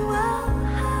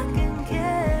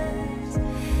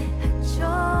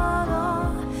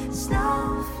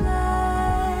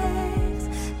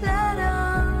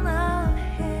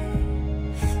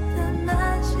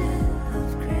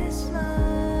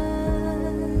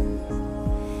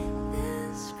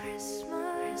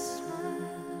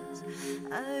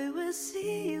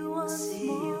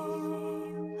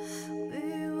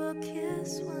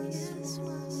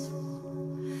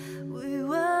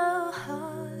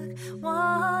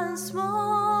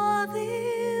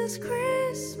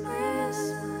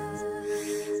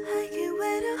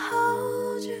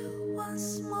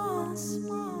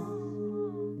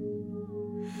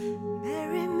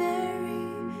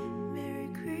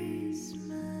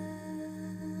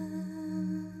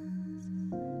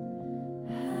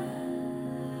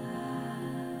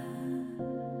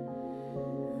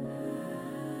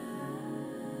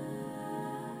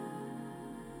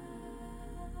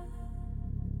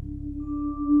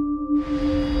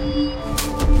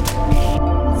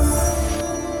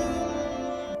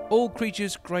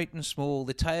Creatures Great and Small,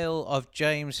 the tale of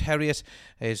James Herriot,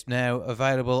 is now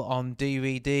available on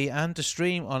DVD and to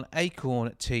stream on Acorn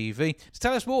TV. To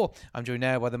tell us more, I'm joined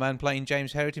now by the man playing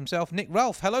James Herriot himself, Nick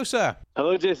Ralph. Hello, sir.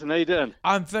 Hello, Jason. How you doing?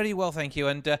 I'm very well, thank you.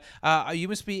 And you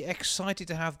must be excited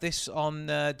to have this on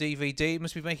DVD. It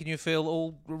must be making you feel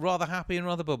all rather happy and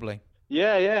rather bubbly.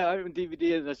 Yeah, I'm on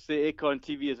DVD and that's the Acorn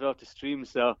TV as well to stream.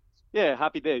 So, yeah,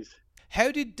 happy days.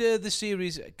 How did the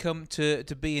series come to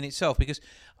be in itself? Because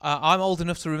I'm old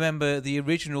enough to remember the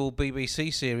original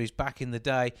BBC series back in the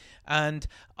day, and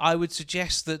I would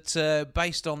suggest that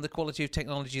based on the quality of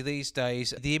technology these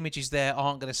days, the images there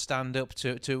aren't going to stand up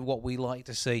to what we like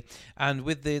to see. And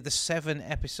with the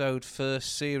 7-episode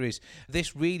first series,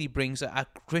 this really brings a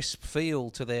crisp feel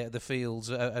to the fields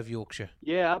of Yorkshire.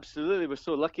 Yeah, absolutely. We're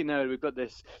so lucky now. We've got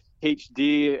this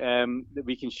HD that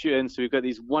we can shoot in. So we've got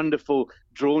these wonderful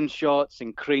drone shots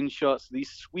and crane shots, these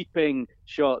sweeping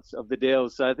shots of the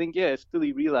Dales. So I think, yeah, it's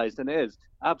fully realised, and it is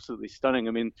absolutely stunning.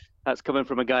 I mean, that's coming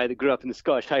from a guy that grew up in the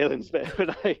Scottish Highlands. But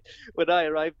when I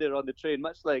arrived there on the train,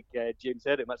 much like James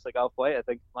said it, much like Alf White, I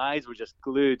think my eyes were just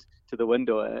glued to the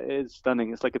window. It is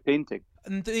stunning. It's like a painting.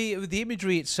 And the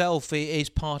imagery itself is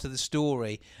part of the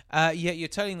story, yet you're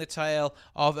telling the tale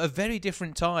of a very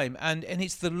different time, and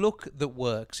it's the look that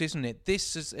works, isn't it?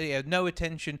 This is no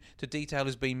attention to detail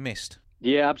has been missed.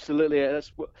 Yeah, absolutely.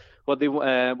 That's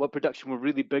what production were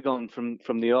really big on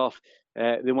from the off.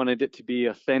 They wanted it to be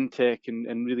authentic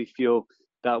and really feel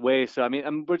that way. So I mean,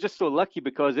 and we're just so lucky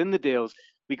because in the Dales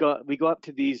we go up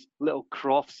to these little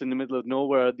crofts in the middle of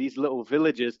nowhere, these little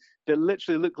villages that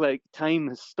literally look like time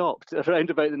has stopped around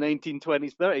about the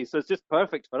 1920s, 30s. So it's just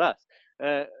perfect for us.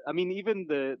 I mean, even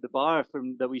the bar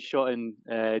that we shot in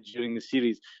during the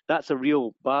series, that's a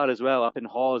real bar as well, up in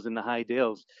Hawes in the High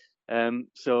Dales.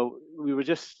 So we were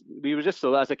just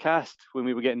so as a cast, when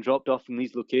we were getting dropped off from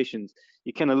these locations,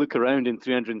 you kind of look around in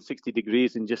 360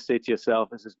 degrees and just say to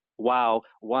yourself, this is wow,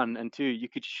 one, and two, you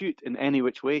could shoot in any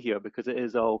which way here because it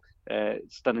is all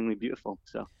stunningly beautiful.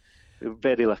 So we're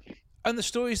very lucky. And the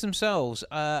stories themselves,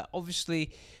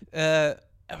 obviously,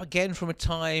 again, from a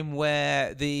time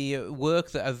where the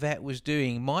work that a vet was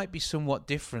doing might be somewhat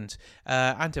different.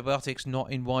 Antibiotics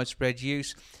not in widespread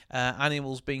use,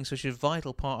 animals being such a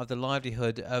vital part of the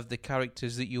livelihood of the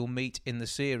characters that you'll meet in the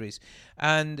series,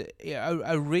 and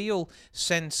a real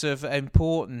sense of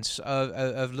importance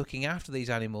of looking after these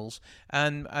animals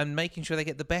and making sure they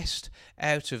get the best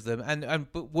out of them, and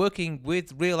working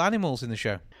with real animals in the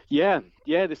show. Yeah.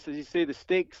 As you say, the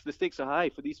stakes are high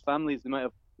for these families. They might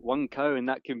have one cow, and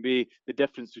that can be the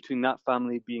difference between that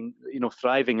family being,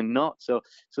 thriving and not. So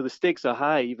the stakes are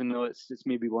high, even though it's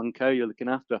maybe one cow you're looking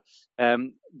after.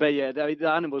 But yeah, the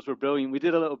animals were brilliant. We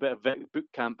did a little bit of vet boot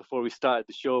camp before we started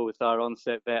the show with our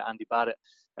on-set vet Andy Barrett.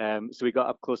 So we got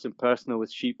up close and personal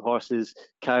with sheep, horses,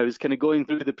 cows, kind of going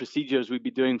through the procedures we'd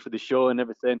be doing for the show and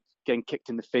everything, getting kicked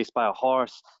in the face by a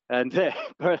horse and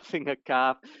birthing a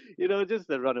calf, just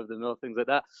the run-of-the-mill things like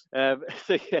that.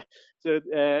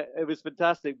 It was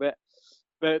fantastic, but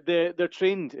they're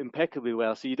trained impeccably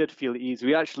well, so you did feel at ease.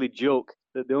 We actually joke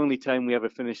that the only time we ever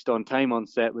finished on time on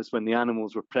set was when the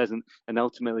animals were present, and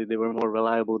ultimately they were more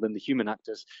reliable than the human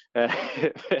actors. But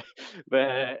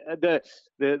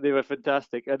they were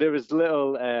fantastic. And there was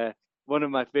one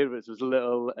of my favourites was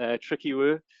little Tricky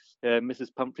Woo,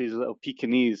 Mrs. Pumphrey's little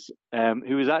Pekingese,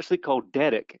 who was actually called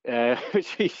Derek,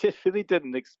 which we really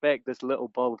didn't expect this little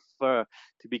ball of fur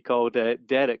to be called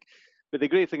Derek. But the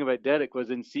great thing about Derek was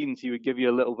in scenes, he would give you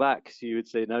a little back. So you would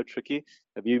say, now, Tricky,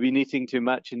 have you been eating too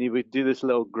much? And he would do this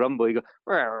little grumble. He'd go,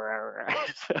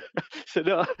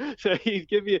 so he'd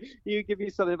give you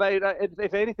something. But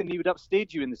if anything, he would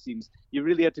upstage you in the scenes. You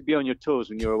really had to be on your toes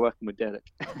when you were working with Derek.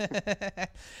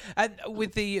 And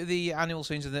with the animal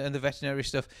scenes and the veterinary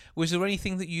stuff, was there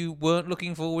anything that you weren't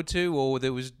looking forward to or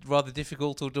that was rather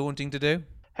difficult or daunting to do?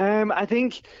 I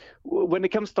think when it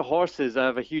comes to horses, I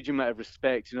have a huge amount of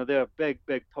respect. They're big,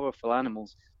 powerful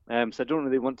animals. So I don't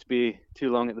really want to be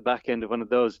too long at the back end of one of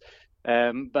those.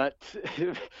 But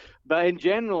in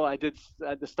general, I did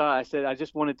at the start. I said I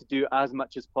just wanted to do as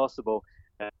much as possible,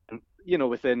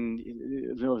 within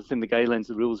the guidelines,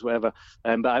 the rules, whatever.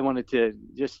 But I wanted to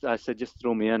just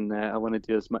throw me in. I want to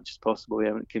do as much as possible.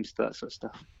 When it comes to that sort of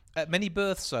stuff. Many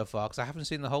births so far, because I haven't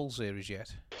seen the whole series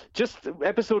yet. Just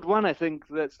episode 1, I think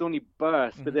that's the only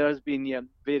birth, but there has been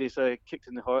various kicked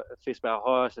in the face by a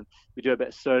horse, and we do a bit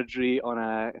of surgery on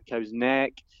a cow's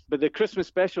neck. But the Christmas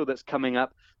special that's coming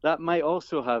up, that might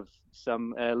also have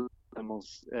some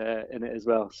animals in it as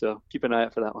well. So keep an eye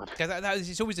out for that one.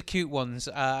 It's always the cute ones,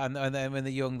 and then when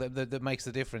they're young, that makes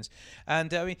the difference.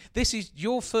 And I mean, this is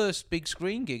your first big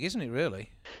screen gig, isn't it?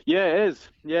 Really? Yeah, it is.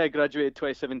 Yeah, I graduated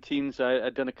 2017, so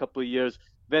I'd done a couple of years.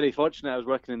 Very fortunate, I was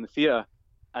working in the theatre,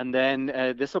 and then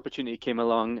this opportunity came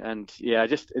along, and yeah, I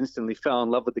just instantly fell in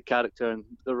love with the character, and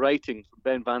the writing from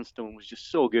Ben Vanstone was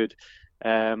just so good.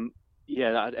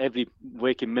 Every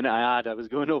waking minute I had, I was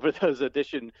going over those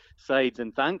audition sides,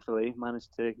 and thankfully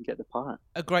managed to get the part.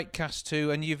 A great cast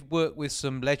too, and you've worked with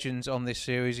some legends on this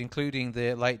series, including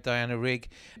the late Diana Rigg.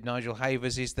 Nigel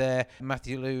Havers is there.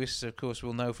 Matthew Lewis, of course,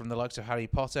 we'll know from the likes of Harry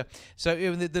Potter. So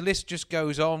the list just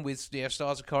goes on with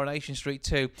stars of Coronation Street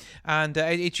too. And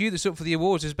it's you that's up for the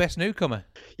awards as Best Newcomer.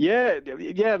 Yeah. I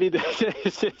mean,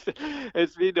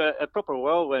 it's been a proper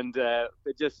whirlwind,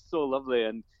 but just so lovely.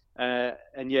 And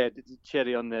yeah, the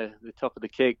cherry on the top of the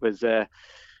cake was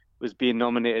being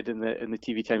nominated in the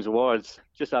TV Times Awards.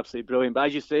 Just absolutely brilliant. But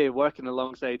as you say, working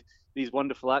alongside these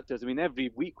wonderful actors. I mean,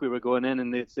 every week we were going in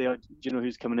and they'd say, "Oh, do you know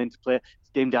who's coming in to play? It's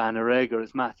Dame Diana Rigg or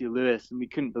it's Matthew Lewis," and we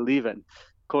couldn't believe it. And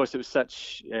of course, it was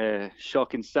such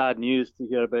shocking, sad news to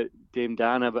hear about Dame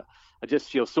Diana, but I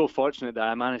just feel so fortunate that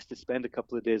I managed to spend a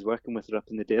couple of days working with her up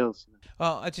in the Dales.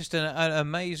 Well, just an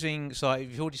amazing site.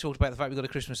 You've already talked about the fact we've got a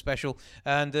Christmas special,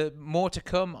 and more to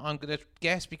come, I'm going to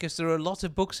guess, because there are a lot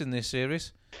of books in this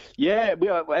series. Yeah, we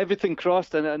are, everything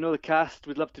crossed, and I know the cast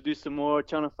would love to do some more.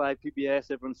 Channel 5, PBS,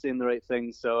 everyone's saying the right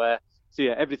things. So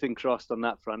yeah, everything crossed on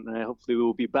that front. And hopefully we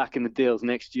will be back in the Dales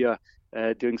next year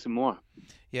doing some more.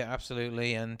 Yeah,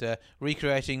 absolutely, and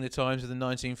recreating the times of the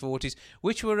 1940s,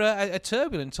 which were a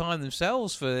turbulent time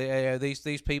themselves for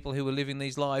these people who were living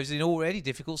these lives in already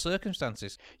difficult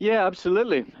circumstances. Yeah,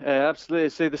 absolutely, absolutely.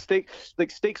 So the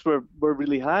stakes were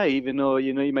really high, even though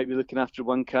you might be looking after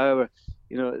one cow, or,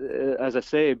 as I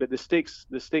say, but the stakes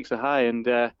are high, and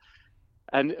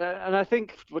I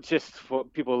think what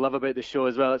people love about the show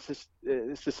as well, it's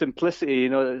the simplicity,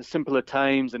 simpler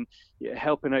times, and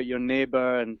helping out your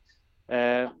neighbour, and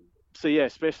so yeah,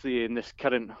 especially in this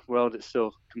current world, it's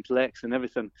so complex and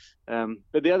everything.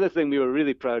 But the other thing we were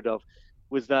really proud of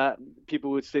was that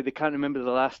people would say they can't remember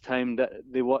the last time that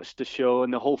they watched a show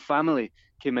and the whole family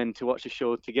came in to watch a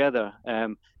show together.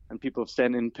 And people have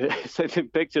sent in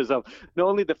pictures of not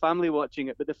only the family watching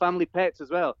it, but the family pets as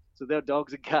well. So their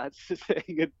dogs and cats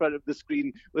sitting in front of the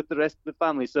screen with the rest of the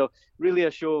family. So really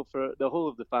a show for the whole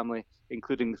of the family,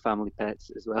 including the family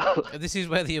pets as well. This is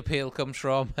where the appeal comes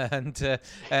from, and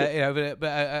but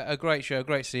a great show, a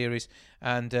great series,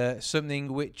 and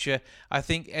something which I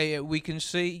think we can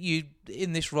see you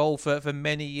in this role for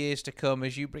many years to come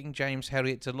as you bring James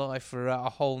Herriot to life for a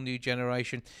whole new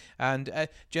generation, and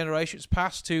generations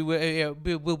past who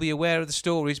will be aware of the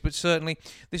stories, but certainly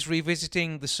this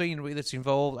revisiting the scenery that's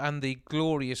involved and the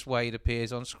glorious way it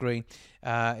appears on screen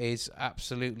is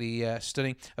absolutely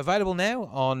stunning. Available now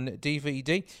on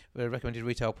DVD, a recommended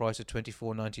retail price of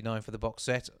 $24.99 for the box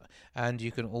set, and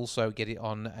you can also get it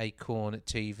on Acorn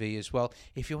TV as well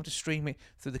if you want to stream it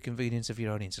through the convenience of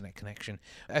your own internet connection.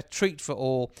 A treat for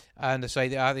all, and I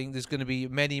think there's going to be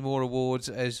many more awards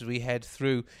as we head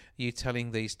through you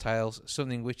telling these tales,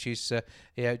 something which is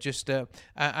just an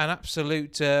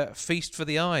absolute feast for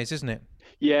the eyes, isn't it?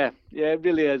 Yeah, it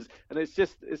really is, and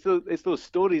it's those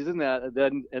stories, isn't it?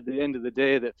 At the end of the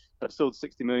day, that have sold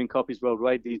 60 million copies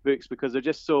worldwide. These books, because they're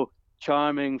just so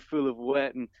charming, full of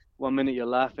wit, and one minute you're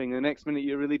laughing, the next minute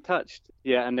you're really touched.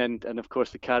 Yeah, and of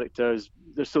course the characters,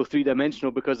 they're so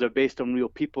three-dimensional because they're based on real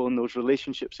people, and those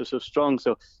relationships are so strong.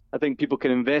 So I think people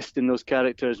can invest in those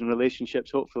characters and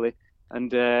relationships, hopefully,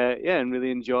 and and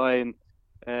really enjoy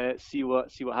and see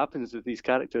what happens with these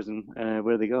characters and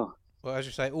where they go. Well, as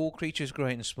you say, All Creatures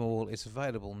Great and Small is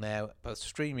available now, both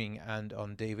streaming and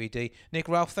on DVD. Nick,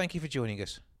 Ralph, thank you for joining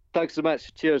us. Thanks so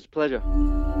much. Cheers. Pleasure.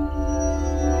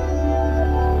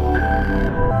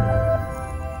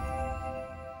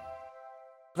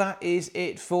 That is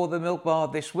it for the Milk Bar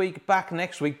this week. Back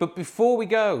next week. But before we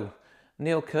go,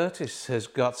 Neil Curtis has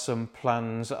got some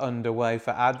plans underway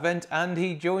for Advent, and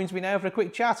he joins me now for a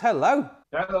quick chat. Hello.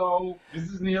 Hello, this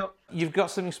is Neil. You've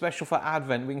got something special for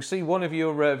Advent. We can see one of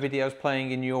your videos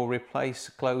playing in your Replace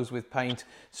Clothes with Paint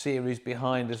series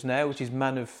behind us now, which is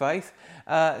Man of Faith.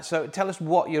 So tell us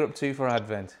what you're up to for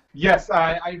Advent. Yes,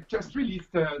 I just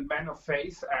released Man of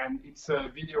Faith, and it's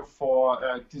a video for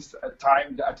this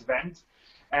time, the Advent.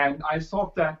 And I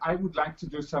thought that I would like to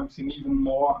do something even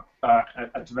more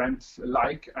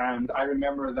Advent-like. And I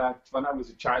remember that when I was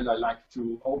a child, I liked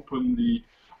to open the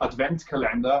Advent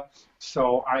calendar.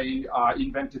 So I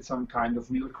invented some kind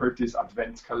of Neil Curtis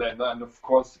Advent calendar. And of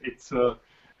course, it's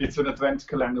It's an advent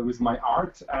calendar with my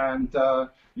art, and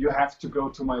you have to go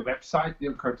to my website,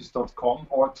 neilcurtis.com,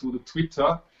 or to the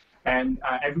Twitter, and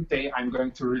every day I'm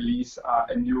going to release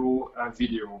a new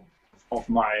video of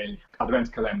my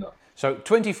advent calendar. So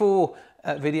 24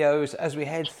 videos as we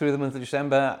head through the month of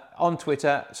December on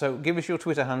Twitter. So give us your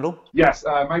Twitter handle. Yes,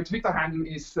 my Twitter handle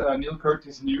is Neil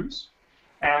Curtis News.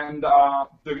 And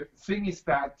the thing is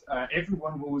that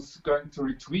everyone who's going to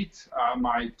retweet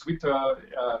my Twitter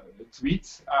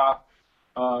tweets,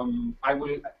 I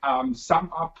will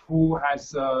sum up who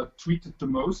has tweeted the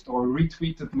most or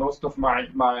retweeted most of my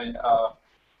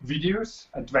videos,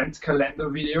 advent calendar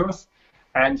videos,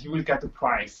 and he will get a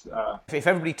prize. If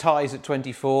everybody ties at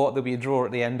 24, there'll be a draw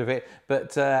at the end of it,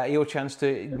 but your chance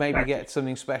to maybe get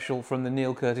something special from the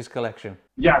Neil Curtis collection.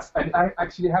 Yes, and I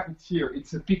actually have it here.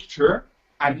 It's a picture,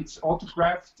 and it's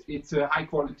autographed. It's a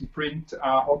high-quality print,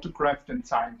 autographed and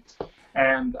signed.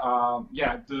 And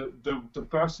yeah, the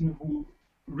person who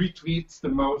retweets the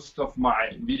most of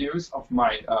my videos, of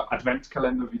my advent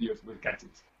calendar videos, will get it.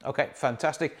 Okay,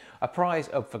 fantastic. A prize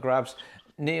up for grabs.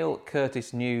 Neil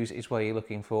Curtis News is where you're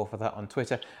looking for that on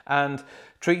Twitter. And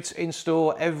treats in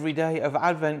store every day of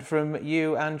Advent from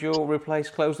you and your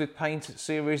Replace Clothes with Paint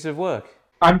series of work.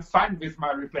 I'm fine with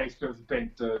my Replace Clothes with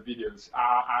Paint videos.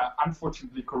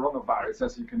 Unfortunately, coronavirus,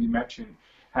 as you can imagine,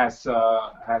 has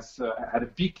had a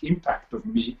big impact on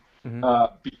me.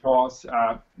 Because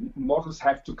models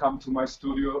have to come to my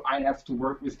studio. I have to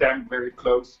work with them very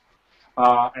close.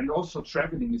 And also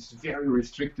traveling is very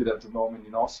restricted at the moment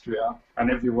in Austria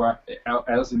and everywhere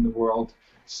else in the world.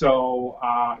 So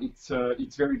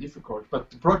it's very difficult. But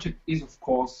the project is, of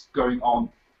course, going on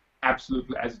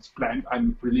absolutely as it's planned.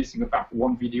 I'm releasing about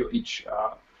one video each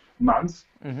month.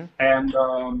 And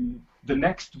the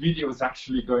next video is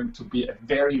actually going to be a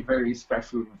very, very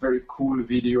special, very cool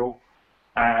video.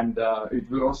 And it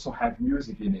will also have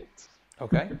music in it.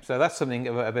 Okay, so that's something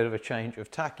of a bit of a change of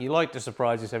tack. You like to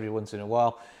surprise us every once in a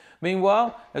while.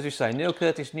 Meanwhile, as you say, Neil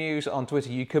Curtis News on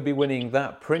Twitter, you could be winning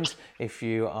that print if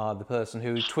you are the person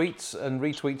who tweets and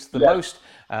retweets the most,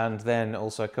 and then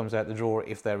also comes out the draw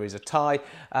if there is a tie.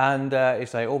 And you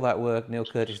say all that work,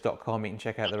 neilcurtis.com, you can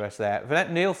check out the rest there. For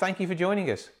that, Neil, thank you for joining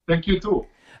us. Thank you too.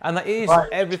 And that is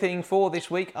everything for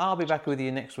this week. I'll be back with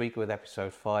you next week with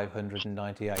episode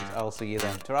 598. I'll see you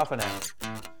then. Ta-ra for now.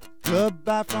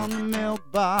 Goodbye from the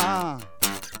milk bar.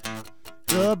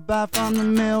 Goodbye from the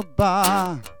milk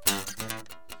bar.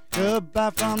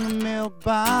 Goodbye from the milk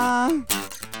bar.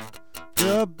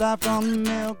 Goodbye from the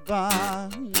milk bar.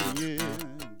 Yeah.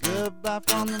 Goodbye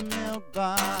from the milk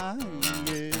bar.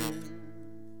 Yeah.